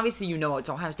 like obviously it's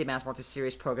Ohio State basketball, it's a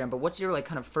serious program, but what's your like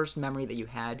kind of first memory that you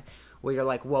had where you're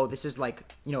like, whoa, this is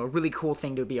like, a really cool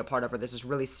thing to be a part of, or this is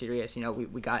really serious,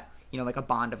 we got, like a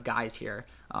bond of guys here,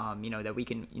 that we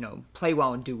can, play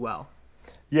well and do well.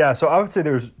 Yeah, so I would say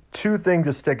there's two things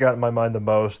that stick out in my mind the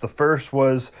most. The first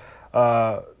was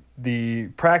the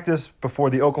practice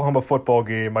before the Oklahoma football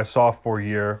game my sophomore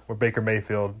year, where Baker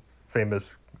Mayfield, famous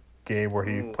game where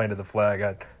he planted the flag.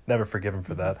 I'd never forgive him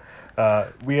for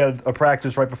that. We had a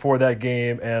practice right before that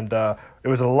game, and it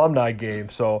was an alumni game.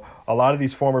 So a lot of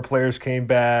these former players came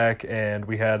back, and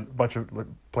we had a bunch of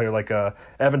players like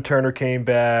Evan Turner came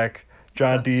back,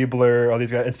 John Diebler, all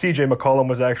these guys. And C.J. McCollum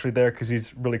was actually there because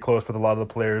he's really close with a lot of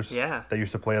the players that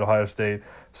used to play at Ohio State.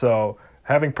 So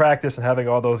having practice and having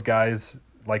all those guys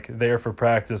like there for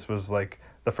practice was like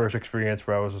the first experience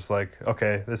where I was just like,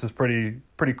 okay, this is pretty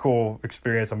cool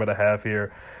experience I'm going to have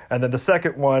here. And then the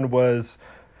second one was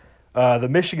the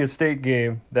Michigan State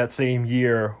game that same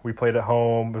year. We played at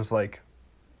home. It was like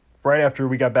right after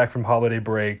we got back from holiday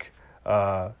break.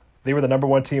 They were the number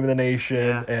one team in the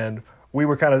nation, and we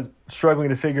were kind of struggling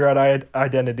to figure out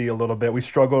identity a little bit. We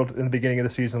struggled in the beginning of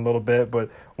the season a little bit, but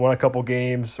won a couple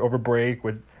games over break,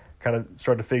 would kind of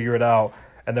start to figure it out.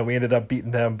 And then we ended up beating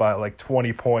them by like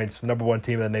 20 points, number one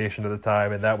team in the nation at the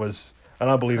time, and that was an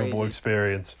unbelievable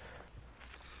experience.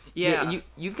 Yeah,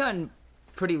 you've gotten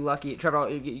pretty lucky, Trevor.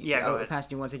 I'll pass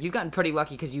you one second. You've gotten pretty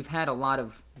lucky because you've had a lot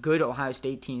of good Ohio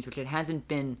State teams, which it hasn't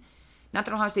been. Not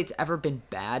that Ohio State's ever been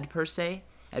bad per se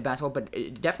at basketball, but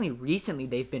definitely recently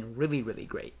they've been really, really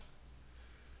great.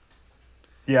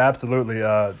 Yeah, absolutely.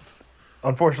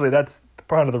 Unfortunately, that's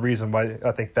part of the reason why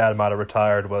I think Thad Matta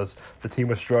retired was the team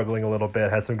was struggling a little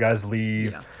bit, had some guys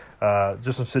leave,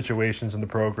 just some situations in the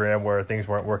program where things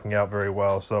weren't working out very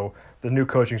well. So the new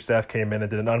coaching staff came in and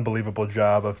did an unbelievable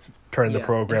job of turning the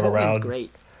program around.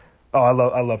 Great. Oh,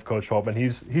 I love Coach Holtman.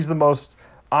 He's the most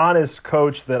honest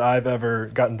coach that I've ever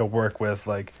gotten to work with.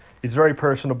 Like, he's very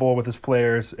personable with his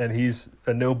players, and he's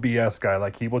a no BS guy.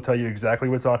 Like, he will tell you exactly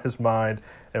what's on his mind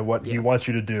and what he wants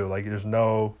you to do. Like, there's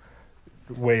no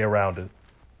way around it.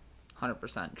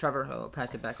 100%. Trevor, I'll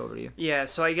pass it back over to you. Yeah,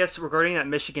 so I guess regarding that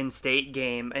Michigan State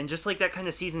game and just like that kind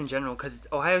of season in general, because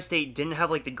Ohio State didn't have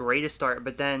like the greatest start,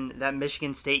 but then that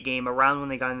Michigan State game around when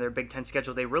they got in their Big Ten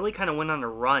schedule, they really kind of went on a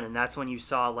run, and that's when you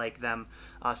saw like them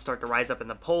start to rise up in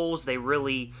the polls. They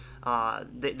really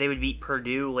they would beat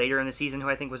Purdue later in the season, who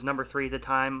I think was number 3 at the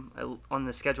time on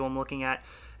the schedule I'm looking at.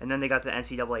 And then they got the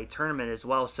NCAA tournament as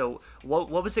well. So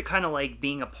what was it kind of like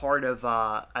being a part of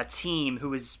a team who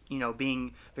was,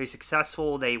 being very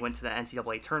successful? They went to the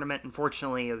NCAA tournament.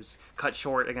 Unfortunately, it was cut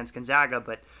short against Gonzaga,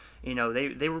 but,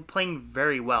 they were playing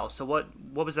very well. So what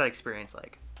was that experience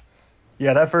like?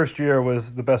 Yeah, that first year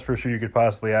was the best first year you could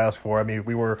possibly ask for. I mean,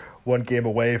 we were one game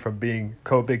away from being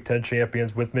co-Big Ten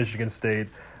champions with Michigan State.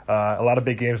 A lot of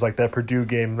big games like that Purdue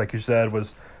game, like you said,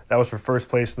 was for first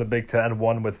place in the Big Ten,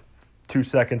 won with 2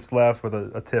 seconds left with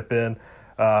a tip in.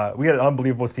 We had an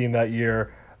unbelievable team that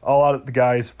year. A lot of the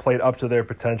guys played up to their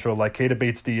potential, like Keita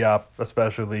Bates-Diop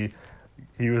especially.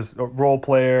 He was a role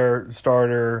player,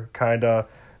 starter, kind of.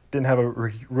 Didn't have a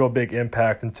real big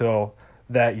impact until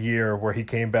that year where he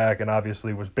came back and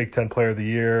obviously was Big Ten Player of the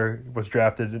Year, was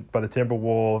drafted by the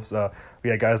Timberwolves. We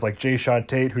had guys like Jae'Sean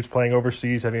Tate, who's playing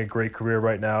overseas, having a great career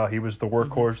right now. He was the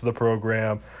workhorse of the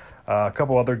program. A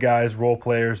couple other guys, role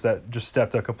players that just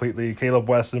stepped up completely. Caleb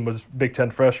Weston was Big Ten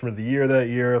Freshman of the Year that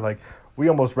year. Like, we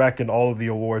almost racked in all of the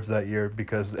awards that year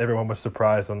because everyone was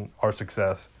surprised on our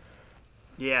success.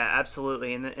 Yeah,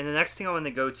 absolutely. And the next thing I want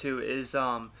to go to is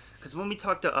because when we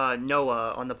talked to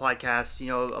Noah on the podcast,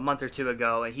 a month or two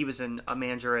ago, and he was a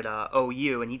manager at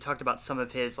OU, and he talked about some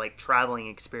of his like traveling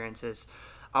experiences.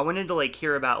 I wanted to like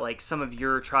hear about like some of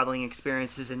your traveling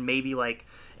experiences and maybe like,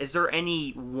 is there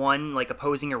any one like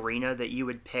opposing arena that you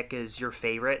would pick as your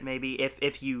favorite? Maybe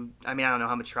if you, I mean, I don't know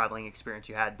how much traveling experience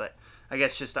you had, but I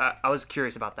guess just I was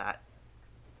curious about that.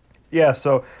 Yeah,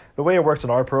 so the way it works in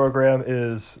our program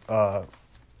is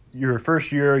your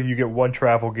first year you get one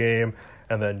travel game,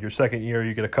 and then your second year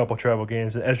you get a couple travel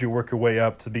games. And as you work your way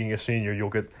up to being a senior, you'll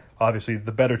get obviously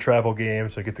the better travel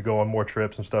games, so you get to go on more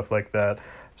trips and stuff like that.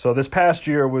 So this past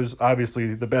year was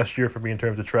obviously the best year for me in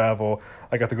terms of travel.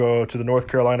 I got to go to the North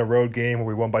Carolina road game where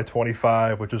we won by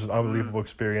 25, which was an unbelievable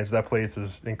experience. That place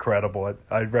is incredible.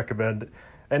 I'd recommend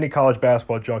any college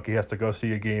basketball junkie has to go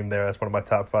see a game there. That's one of my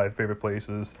top 5 favorite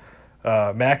places.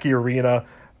 Mackey Arena,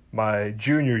 my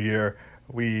junior year,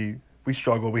 we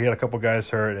struggled. We had a couple guys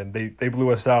hurt, and they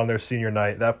blew us out on their senior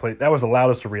night. That was the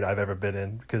loudest arena I've ever been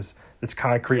in because it's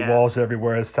concrete walls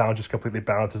everywhere. The sound just completely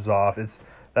bounces off.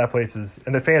 That place is,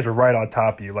 and the fans are right on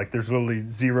top of you. Like, there's literally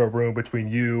zero room between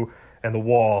you and the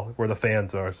wall where the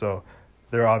fans are. So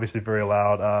they're obviously very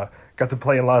loud. Got to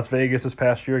play in Las Vegas this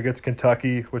past year against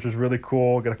Kentucky, which was really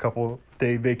cool. Got a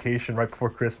couple-day vacation right before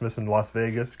Christmas in Las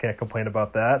Vegas. Can't complain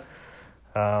about that.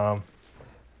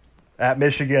 At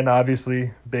Michigan,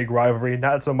 obviously, big rivalry.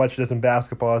 Not so much just in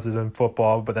basketball as in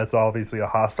football, but that's obviously a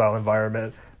hostile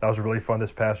environment. That was really fun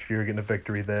this past year, getting a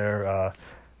victory there.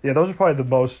 Yeah, those are probably the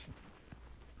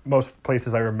most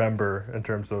places I remember in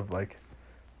terms of like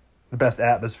the best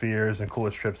atmospheres and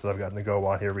coolest trips that I've gotten to go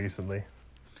on here recently.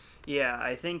 Yeah,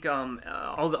 I think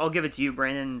I'll give it to you,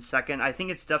 Brandon, in a second. I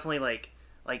think it's definitely like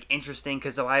interesting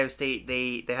because Ohio State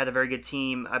they had a very good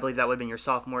team. I believe that would have been your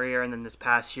sophomore year, and then this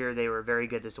past year they were very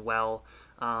good as well.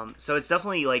 So it's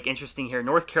definitely like interesting here.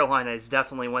 North Carolina is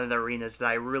definitely one of the arenas that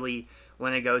I really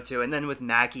want to go to. And then with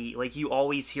Mackey, like you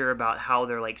always hear about how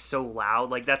they're like so loud.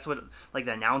 Like that's what like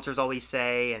the announcers always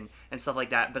say and stuff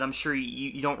like that. But I'm sure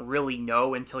you don't really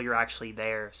know until you're actually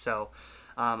there. So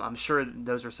I'm sure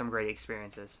those are some great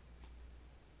experiences.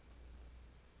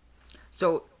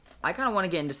 So I kind of want to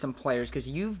get into some players because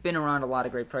you've been around a lot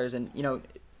of great players, and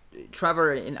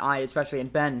Trevor and I, especially,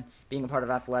 and Ben, being a part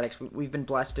of athletics, we've been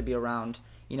blessed to be around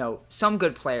some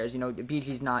good players.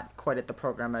 BG's not quite at the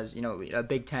program as a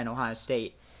Big Ten Ohio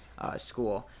State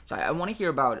school. So I want to hear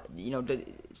about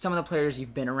some of the players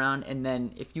you've been around, and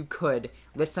then if you could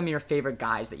list some of your favorite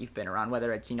guys that you've been around,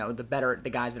 whether it's the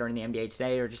guys that are in the NBA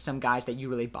today or just some guys that you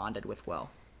really bonded with well.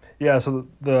 Yeah, so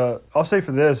I'll say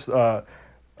for this.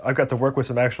 I've got to work with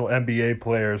some actual NBA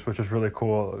players, which is really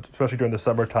cool, especially during the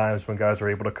summer times when guys are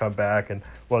able to come back and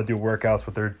want to do workouts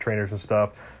with their trainers and stuff.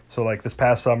 So like this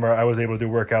past summer, I was able to do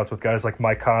workouts with guys like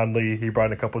Mike Conley. He brought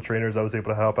in a couple of trainers. I was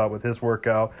able to help out with his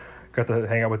workout. Got to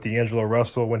hang out with D'Angelo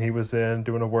Russell when he was in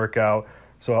doing a workout.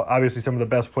 So obviously some of the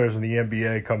best players in the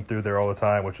NBA come through there all the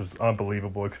time, which was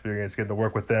unbelievable experience, getting to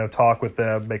work with them, talk with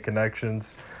them, make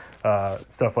connections,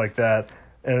 stuff like that.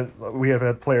 And we have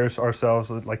had players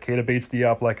ourselves like Keita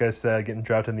Bates-Diop, like I said, getting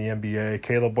drafted in the NBA.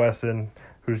 Caleb Weston,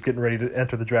 who's getting ready to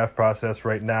enter the draft process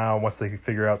right now once they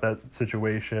figure out that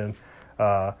situation.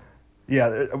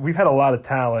 yeah, we've had a lot of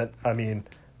talent. I mean,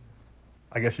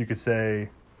 I guess you could say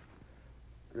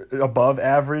above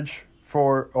average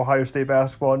for Ohio State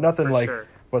basketball. Nothing For like sure.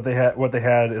 what they had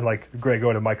in like Greg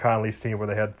Oden and Mike Conley's team, where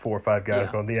they had 4 or 5 guys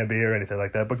Yeah. going to the NBA or anything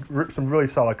like that. But some really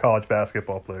solid college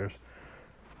basketball players.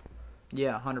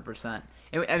 Yeah, 100%.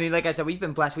 And I mean, like I said, we've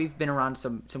been blessed. We've been around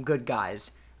some good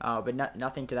guys, but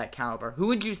nothing to that caliber. Who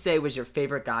would you say was your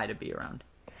favorite guy to be around?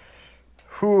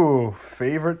 Who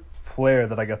favorite player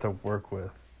that I got to work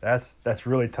with? That's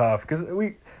really tough because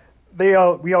we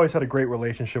always had a great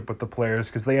relationship with the players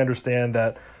because they understand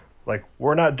that like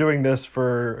we're not doing this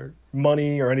for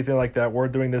money or anything like that. We're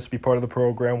doing this to be part of the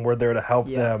program. We're there to help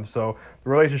them. So the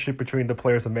relationship between the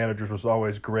players and managers was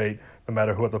always great, no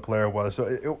matter who the player was.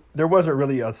 So there wasn't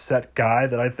really a set guy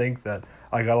that I think that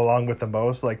I got along with the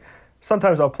most. Like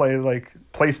sometimes I'll play like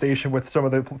PlayStation with some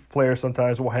of the players.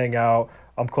 Sometimes we'll hang out.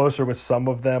 I'm closer with some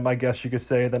of them, I guess you could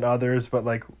say, than others. But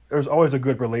like there's always a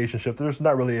good relationship. There's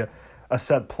not really a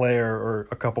set player or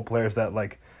a couple players that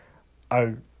like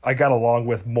I got along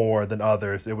with more than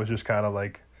others. It was just kind of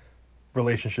like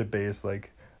relationship based.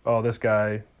 Like, oh, this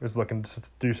guy is looking to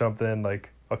do something. Like,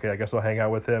 okay, I guess I'll hang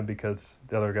out with him because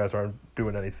the other guys aren't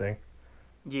doing anything.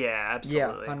 Yeah,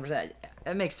 absolutely. Yeah, 100%.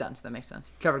 That makes sense.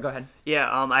 Trevor, go ahead. Yeah,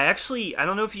 I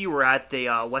don't know if you were at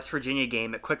the West Virginia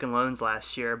game at Quicken Loans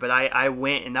last year, but I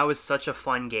went, and that was such a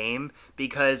fun game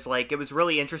because like it was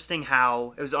really interesting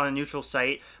how it was on a neutral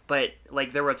site, but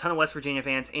like there were a ton of West Virginia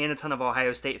fans and a ton of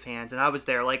Ohio State fans, and I was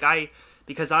there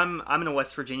because I'm a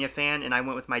West Virginia fan, and I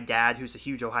went with my dad who's a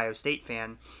huge Ohio State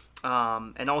fan.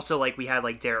 And also like we had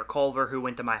like Derek Culver who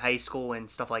went to my high school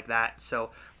and stuff like that. So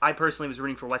I personally was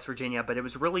rooting for West Virginia, but it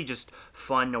was really just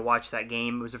fun to watch that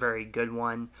game. It was a very good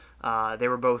one. They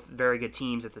were both very good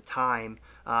teams at the time.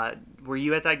 Were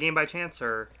you at that game by chance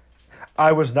or?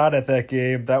 I was not at that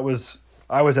game. I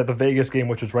was at the Vegas game,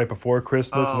 which was right before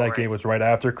Christmas, Oh, and that right. game was right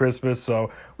after Christmas.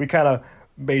 So we kind of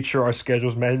made sure our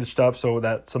schedules matched up so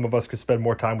that some of us could spend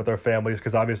more time with our families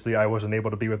because obviously I wasn't able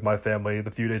to be with my family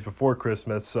the few days before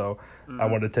Christmas. So I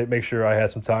wanted to make sure I had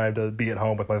some time to be at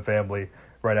home with my family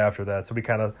right after that. So we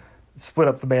kind of split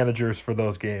up the managers for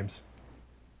those games.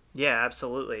 Yeah,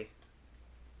 absolutely.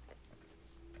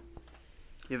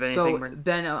 You have So, anything? Brandon?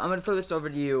 Ben, I'm going to throw this over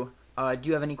to you. Do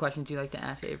you have any questions you'd like to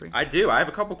ask Avery? I do. I have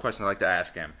a couple questions I'd like to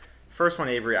ask him. First one,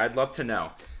 Avery, I'd love to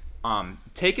know.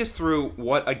 Take us through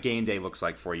what a game day looks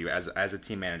like for you as a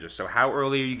team manager. So how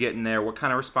early are you getting there? What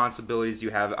kind of responsibilities do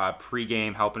you have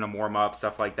pre-game, helping them warm up,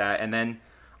 stuff like that? And then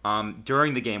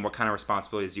during the game, what kind of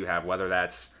responsibilities do you have? Whether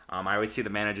that's I always see the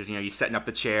managers, you setting up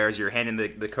the chairs, you're handing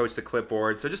the coach the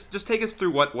clipboard. So just take us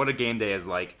through what a game day is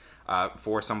like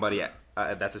for somebody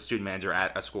that's a student manager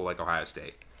at a school like Ohio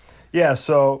State. Yeah,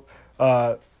 so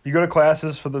you go to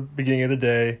classes for the beginning of the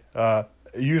day.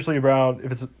 Usually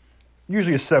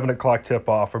usually a 7 o'clock tip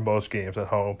off for most games at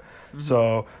home.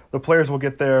 So the players will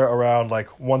get there around like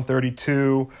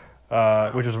 1:32,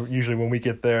 which is usually when we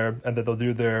get there, and then they'll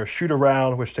do their shoot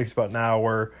around, which takes about an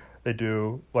hour. They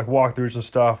do like walkthroughs and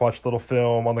stuff, watch a little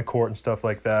film on the court and stuff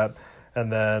like that, and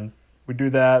then we do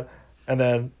that. And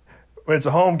then when it's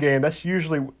a home game, that's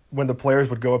usually when the players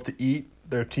would go up to eat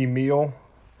their team meal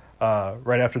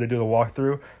right after they do the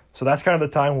walkthrough. So that's kind of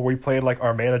the time where we played like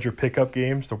our manager pickup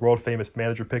games, the world famous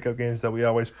manager pickup games that we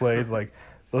always played. Like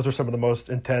those are some of the most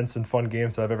intense and fun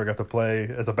games that I've ever got to play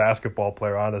as a basketball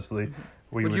player. Honestly,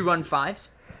 Would you run fives?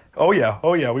 Oh yeah,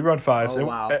 we run fives. Oh,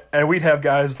 wow. And we'd have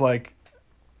guys like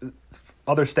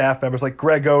other staff members, like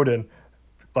Greg Oden.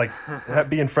 Like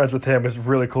being friends with him was a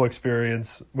really cool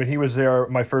experience. When he was there,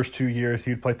 my first 2 years,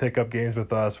 he'd play pickup games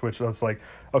with us, which I was like,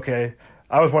 okay.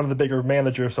 I was one of the bigger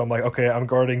managers, so I'm like, okay, I'm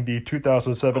guarding the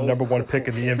 2007 number 1 pick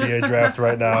in the NBA draft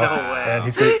right now, No way. and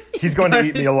he's going to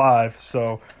eat me alive.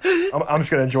 So I'm just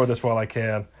going to enjoy this while I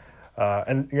can.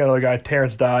 And you got another guy,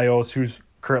 Terrence Dials, who's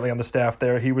currently on the staff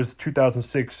there. He was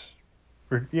 2005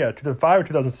 or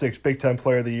 2006 Big Ten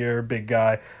Player of the Year, big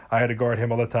guy. I had to guard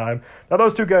him all the time. Now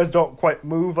those two guys don't quite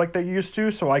move like they used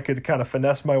to, so I could kind of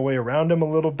finesse my way around him a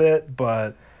little bit,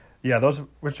 but. Yeah,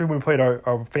 which when we played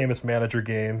our famous manager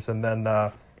games. And then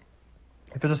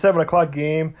if it's a 7 o'clock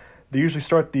game, they usually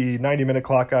start the 90-minute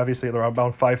clock, obviously, at around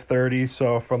 5:30.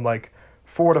 So from like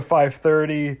 4 to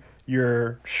 5:30,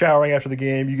 you're showering after the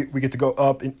game. We get to go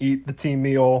up and eat the team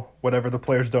meal, whatever the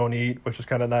players don't eat, which is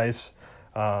kind of nice.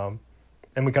 And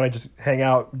we kind of just hang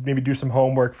out, maybe do some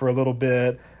homework for a little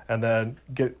bit, and then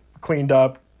get cleaned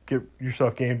up, get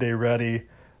yourself game day ready.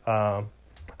 And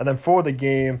then for the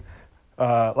game...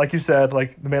 like you said,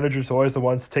 like the manager's always the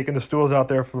ones taking the stools out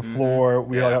there for the floor.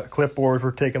 We all got clipboards.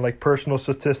 We're taking like personal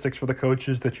statistics for the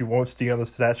coaches that you won't see on the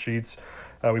stat sheets.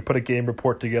 We put a game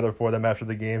report together for them after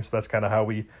the game, so that's kind of how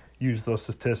we use those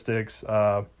statistics.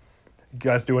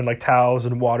 Guys doing like towels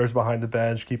and waters behind the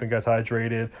bench, keeping guys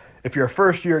hydrated. If you're a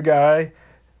first-year guy,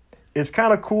 it's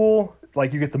kind of cool.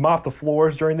 Like, you get to mop the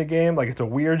floors during the game. Like, it's a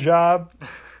weird job.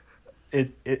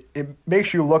 It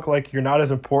makes you look like you're not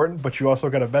as important, but you also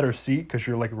got a better seat because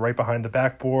you're like right behind the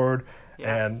backboard,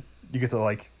 and you get to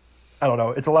like, I don't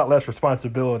know, it's a lot less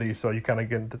responsibility, so you kind of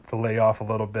get to lay off a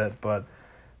little bit. But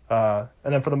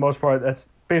and then for the most part, that's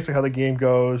basically how the game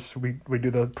goes. We do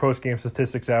the post-game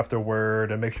statistics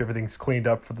afterward and make sure everything's cleaned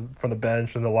up from the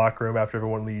bench and the locker room after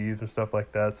everyone leaves and stuff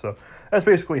like that. So that's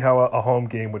basically how a home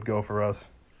game would go for us.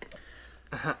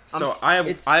 So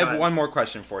I have one more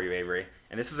question for you, Avery,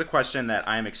 and this is a question that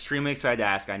I am extremely excited to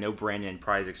ask. I know Brandon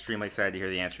probably is extremely excited to hear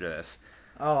the answer to this.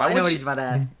 Oh, I know what he's about to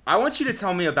ask. I want you to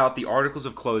tell me about the articles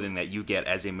of clothing that you get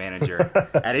as a manager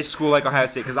at a school like Ohio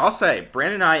State. Because I'll say,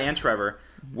 Brandon and I and Trevor,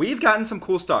 we've gotten some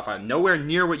cool stuff. I'm nowhere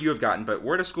near what you have gotten, but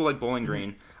we're at a school like Bowling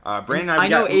Green. Brandon and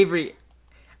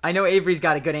I know Avery's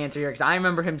got a good answer here because I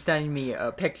remember him sending me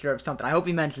a picture of something. I hope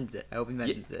he mentions it.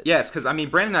 Yes, because I mean,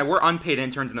 Brandon and I, we're unpaid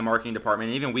interns in the marketing department,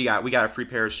 and even we got a free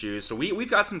pair of shoes. So we've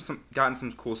got gotten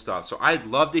some cool stuff. So I'd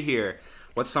love to hear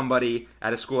what somebody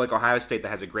at a school like Ohio State that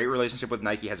has a great relationship with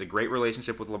Nike, has a great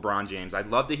relationship with LeBron James. I'd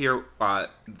love to hear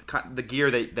the gear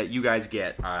that you guys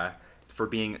get for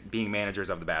being managers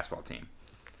of the basketball team.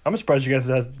 I'm surprised you guys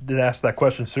didn't ask that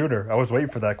question sooner. I was waiting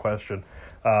for that question.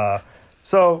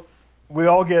 So we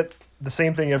all get the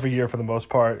same thing every year for the most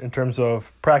part in terms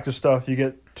of practice stuff. You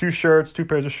get 2 shirts, 2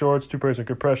 pairs of shorts, 2 pairs of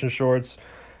compression shorts,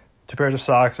 2 pairs of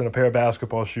socks, and a pair of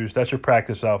basketball shoes. That's your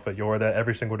practice outfit. You'll wear that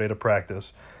every single day to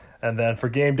practice. And then for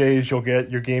game days, you'll get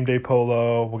your game day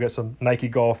polo. We'll get some Nike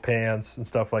golf pants and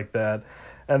stuff like that.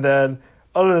 And then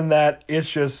other than that, it's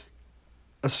just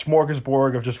a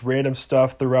smorgasbord of just random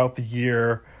stuff throughout the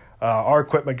year. Our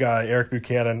equipment guy, Eric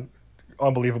Buchanan,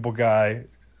 unbelievable guy,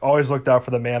 always looked out for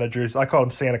the managers. I call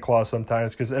him Santa Claus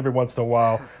sometimes because every once in a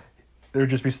while there would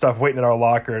just be stuff waiting in our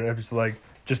locker, and it was like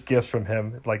just gifts from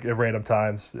him, like at random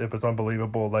times. It was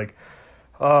unbelievable. Like,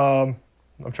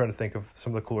 I'm trying to think of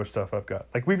some of the cooler stuff I've got.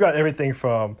 Like, we've got everything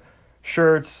from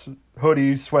shirts,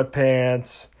 hoodies,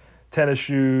 sweatpants, tennis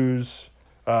shoes,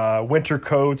 winter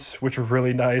coats, which were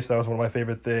really nice. That was one of my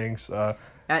favorite things.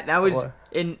 That was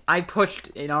I pushed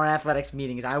in our athletics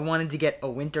meetings. I wanted to get a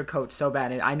winter coat so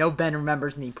bad, and I know Ben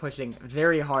remembers me pushing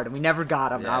very hard, and we never got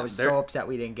them. Yeah, I was so upset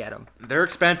we didn't get them. They're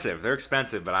expensive,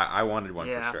 but I wanted one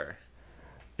for sure.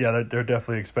 Yeah, they're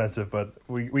definitely expensive, but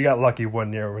we got lucky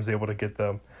one year. Was able to get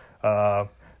them.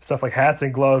 Stuff like hats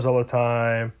and gloves all the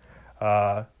time.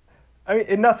 I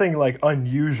mean, nothing like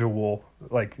unusual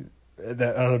like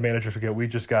that other managers would get. We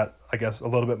just got, I guess, a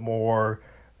little bit more.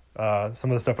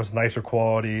 Some of the stuff was nicer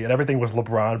quality, and everything was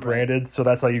LeBron branded, so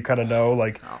that's how you kind of know.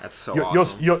 Like, that's so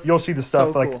awesome. You'll see the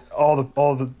stuff so like cool.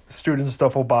 all the students and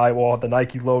stuff will buy. We'll have the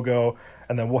Nike logo,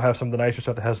 and then we'll have some of the nicer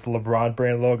stuff that has the LeBron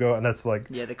brand logo, and that's like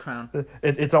the crown.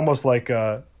 It's almost like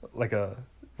a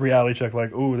reality check.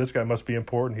 Like, ooh, this guy must be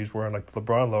important. He's wearing like the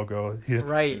LeBron logo.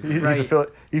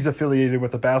 He's affiliated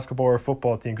with the basketball or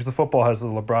football team because the football has the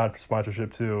LeBron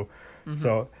sponsorship too. Mm-hmm.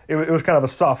 So it was kind of a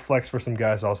soft flex for some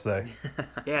guys, I'll say.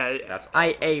 Yeah, that's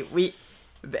awesome.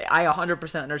 I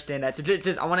 100% understand that. So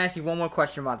just I want to ask you one more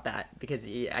question about that because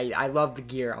I love the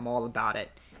gear. I'm all about it.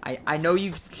 I know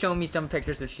you've shown me some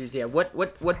pictures of shoes. Yeah,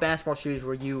 what basketball shoes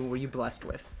were you blessed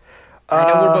with? I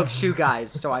know we're both shoe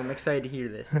guys, so I'm excited to hear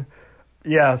this.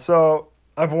 Yeah, so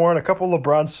I've worn a couple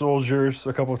LeBron Soldiers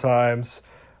a couple of times.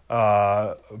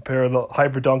 A pair of the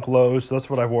Hyperdunk lows. That's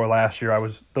what I wore last year.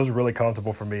 Those were really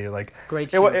comfortable for me. Like,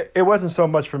 great shoe. It wasn't so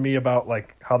much for me about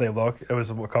like how they look. It was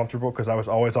comfortable because I was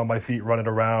always on my feet running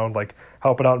around, like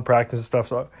helping out in practice and stuff.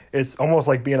 So it's almost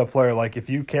like being a player. Like, if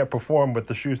you can't perform with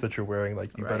the shoes that you're wearing,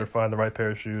 like you better find the right pair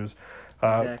of shoes.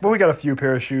 Exactly. But we got a few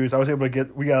pair of shoes. I was able to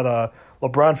we got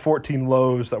LeBron 14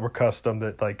 lows that were custom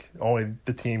that like only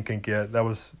the team can get. That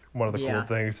was one of the cool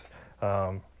things.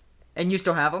 And you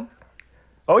still have them?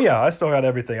 Oh yeah, I still got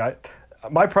everything.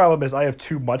 My problem is I have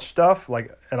too much stuff,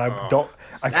 like, and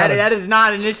that is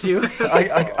not an issue.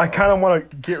 I kind of want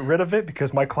to get rid of it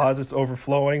because my closet's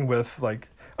overflowing with like.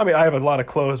 I mean, I have a lot of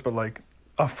clothes, but like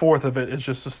a fourth of it is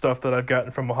just the stuff that I've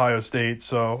gotten from Ohio State.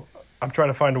 So I'm trying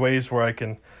to find ways where I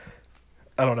can,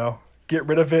 I don't know, get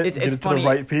rid of it, get it funny. To the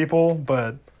right people,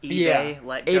 but. eBay,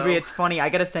 let go. Avery, it's funny. I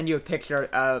gotta send you a picture.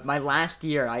 My last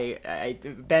year,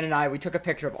 Ben and I, we took a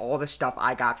picture of all the stuff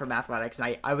I got from athletics,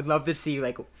 and I would love to see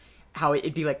like how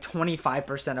it'd be like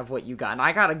 25% of what you got. And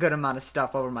I got a good amount of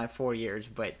stuff over my 4 years,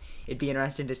 but it'd be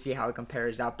interesting to see how it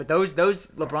compares out. But those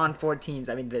LeBron 14s,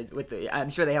 I mean, I'm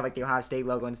sure they have like the Ohio State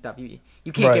logo and stuff. You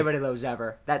can't get rid of those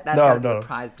ever. That's gotta be a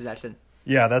prized possession.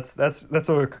 Yeah, that's what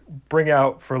I bring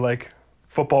out for like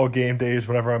football game days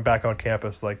whenever I'm back on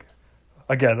campus. Like,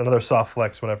 again, another soft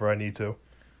flex whenever I need to.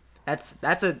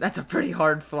 That's a pretty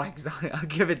hard flex. I'll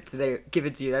give it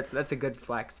to you. That's a good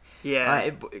flex.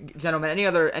 Yeah. Gentlemen, any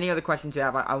other questions you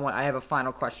have? I have a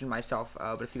final question myself.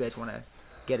 But if you guys want to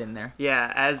get in there.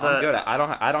 Yeah, I'm good.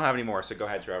 I don't have any more. So go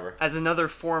ahead, Trevor. As another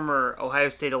former Ohio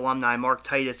State alumni, Mark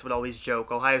Titus would always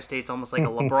joke, Ohio State's almost like a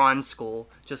LeBron school,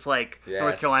 just like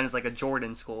North Carolina's like a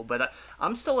Jordan school. But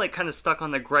I'm still like kind of stuck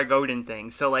on the Greg Oden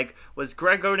thing. So like, was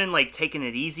Greg Oden like taking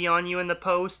it easy on you in the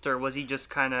post, or was he just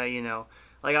kind of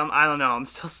like I don't know. I'm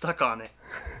still stuck on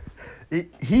it.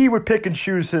 He would pick and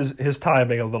choose his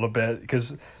timing a little bit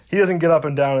because he doesn't get up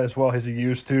and down as well as he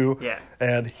used to. Yeah.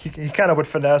 And he kind of would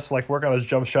finesse, like work on his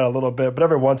jump shot a little bit. But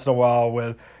every once in a while,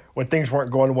 when things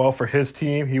weren't going well for his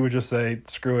team, he would just say,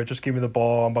 "Screw it, just give me the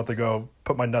ball. I'm about to go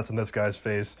put my nuts in this guy's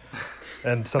face."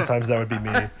 And sometimes that would be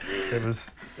me.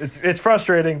 It's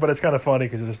frustrating, but it's kind of funny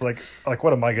because it's just like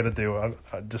what am I gonna do?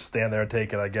 I just stand there and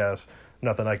take it. I guess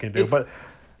nothing I can do.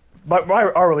 But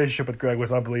our relationship with Greg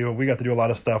was unbelievable. We got to do a lot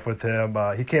of stuff with him.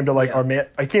 He came to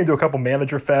I came to a couple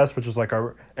manager fests, which is like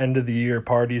our end of the year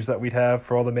parties that we'd have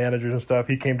for all the managers and stuff.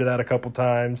 He came to that a couple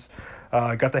times.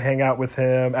 Got to hang out with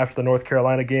him after the North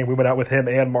Carolina game. We went out with him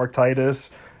and Mark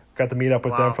Titus. Got to meet up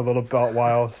with them for a little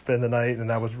while, spend the night, and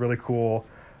that was really cool.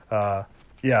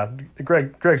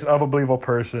 Greg's an unbelievable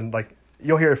person. Like,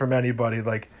 you'll hear it from anybody.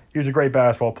 Like, he was a great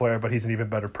basketball player, but he's an even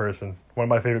better person. One of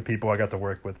my favorite people I got to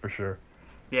work with for sure.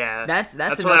 Yeah, that's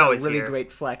another really great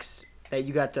flex that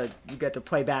you got to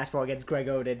play basketball against Greg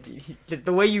Oden. Just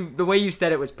the way you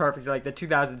said it was perfect. Like the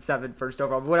 2007 first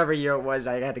overall, whatever year it was,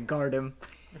 I had to guard him.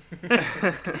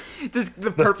 Just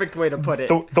the perfect way to put it.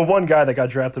 The one guy that got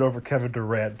drafted over Kevin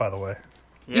Durant, by the way.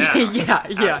 Yeah, yeah,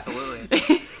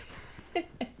 absolutely.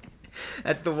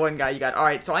 That's the one guy you got. All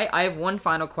right, so I have one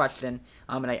final question,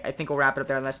 and I think we'll wrap it up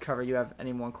there unless, Trevor, you have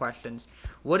any more questions.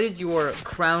 What is your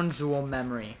crown jewel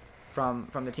memory from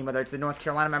the team, whether it's the North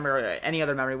Carolina memory or any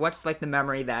other memory? What's like the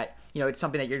memory that, it's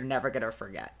something that you're never going to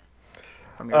forget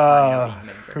from your time being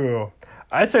manager? Cool.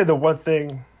 I'd say the one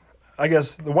thing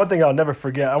I'll never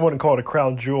forget, I wouldn't call it a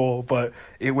crown jewel, but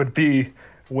it would be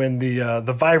when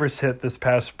the virus hit this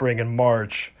past spring in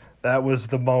March. That was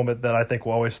the moment that I think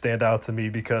will always stand out to me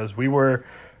because we were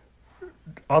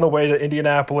on the way to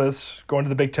Indianapolis, going to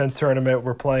the Big Ten tournament.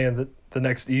 We're playing the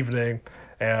next evening,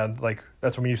 and like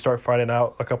that's when you start finding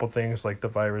out a couple things like the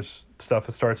virus stuff.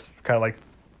 It starts kind of like,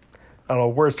 I don't know,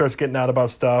 word starts getting out about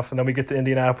stuff, and then we get to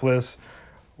Indianapolis.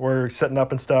 We're setting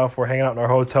up and stuff. We're hanging out in our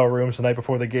hotel rooms the night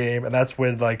before the game, and that's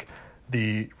when like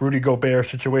the Rudy Gobert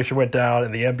situation went down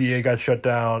and the NBA got shut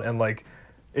down, and like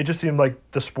it just seemed like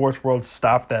the sports world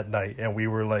stopped that night, and we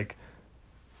were like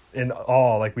in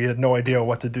awe. Like we had no idea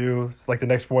what to do. It's like the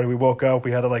next morning we woke up,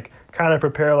 we had to like kind of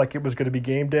prepare like it was going to be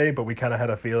game day, but we kind of had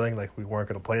a feeling like we weren't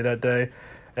going to play that day.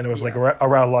 And it was like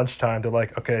around lunchtime, they're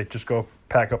like, okay, just go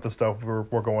pack up the stuff.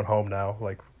 We're going home now.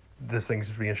 Like this thing's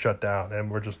being shut down, and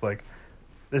we're just like,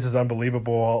 this is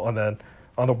unbelievable. And then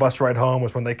on the bus ride home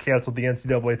was when they canceled the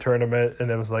NCAA tournament, and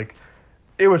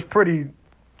it was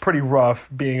pretty rough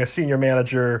being a senior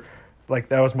manager. Like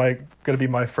that was going to be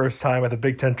my first time at the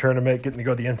Big Ten tournament, getting to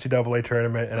go to the NCAA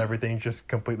tournament, and everything just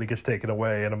completely gets taken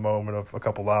away in a moment of a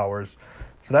couple hours.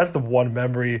 So that's the one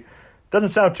memory. Doesn't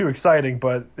sound too exciting,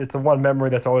 but it's the one memory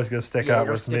that's always going to stick out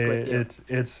with me.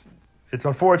 It's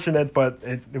unfortunate, but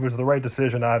it was the right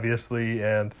decision, obviously,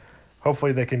 and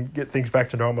hopefully they can get things back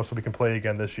to normal so we can play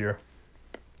again this year.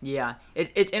 Yeah,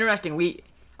 it's interesting.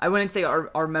 I wouldn't say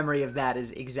our memory of that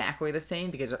is exactly the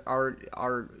same because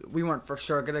we weren't for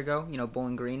sure gonna go,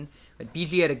 Bowling Green, but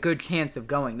BG had a good chance of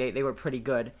going. They were pretty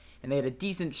good, and they had a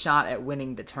decent shot at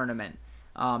winning the tournament.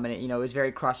 And it was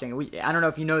very crushing. I don't know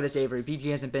if you know this, Avery.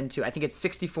 BG hasn't been to, I think it's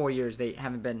 64 years they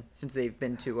haven't been since they've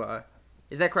been to.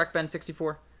 Is that correct, Ben?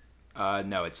 64?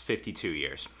 No, it's 52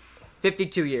 years.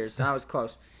 52 years. I was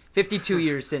close. 52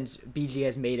 years since BG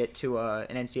has made it to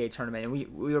an NCAA tournament, and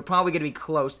we were probably going to be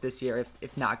close this year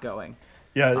if not going.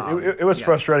 Yeah, it was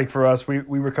frustrating for us. We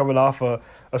were coming off a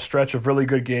stretch of really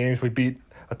good games. We beat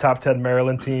a top 10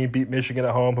 Maryland team, beat Michigan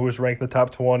at home, who was ranked in the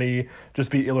top 20, just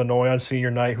beat Illinois on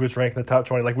senior night, who was ranked in the top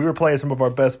 20. Like, we were playing some of our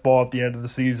best ball at the end of the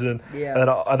season, and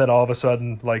then all of a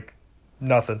sudden, like,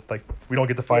 nothing. Like, we don't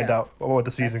get to find out what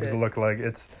the season's going to look like.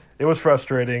 It was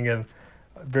frustrating and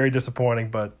very disappointing,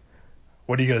 but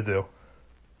what are you going to do?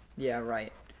 Yeah,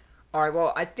 right. All right,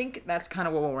 well, I think that's kind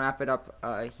of what we'll wrap it up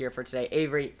here for today.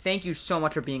 Avery, thank you so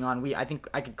much for being on. I think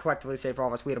I could collectively say for all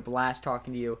of us, we had a blast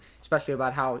talking to you, especially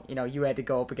about how, you had to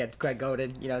go up against Greg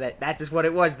Oden. That's just what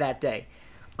it was that day.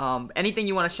 Anything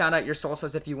you want to shout out your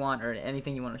socials if you want, or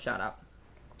anything you want to shout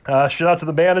out? Shout out to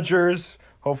the managers.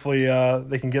 Hopefully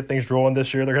they can get things rolling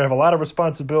this year. They're going to have a lot of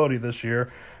responsibility this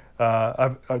year.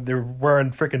 They're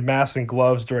wearing freaking masks and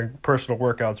gloves during personal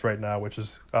workouts right now, which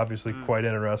is obviously quite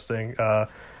interesting.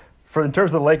 In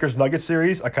terms of the Lakers-Nuggets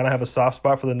series, I kind of have a soft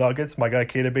spot for the Nuggets. My guy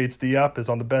Keita Bates-Diop is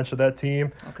on the bench of that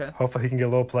team. Okay. Hopefully he can get a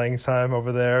little playing time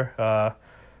over there.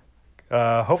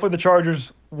 Hopefully the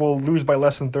Chargers will lose by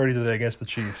less than 30 today against the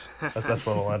Chiefs. That's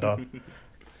what it'll end on.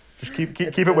 Just keep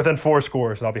it within 4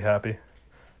 scores, and I'll be happy.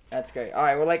 That's great. All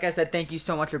right. Well, like I said, thank you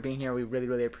so much for being here. We really,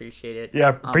 really appreciate it.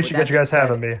 Yeah, appreciate you guys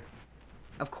having me.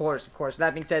 Of course.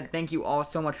 That being said, thank you all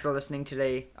so much for listening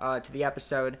today to the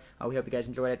episode. We hope you guys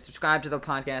enjoyed it. Subscribe to the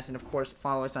podcast, and of course,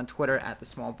 follow us on Twitter at The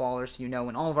Small Baller so you know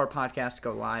when all of our podcasts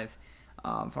go live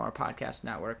from our podcast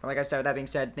network. But like I said, with that being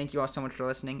said, thank you all so much for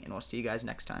listening, and we'll see you guys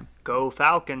next time. Go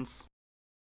Falcons!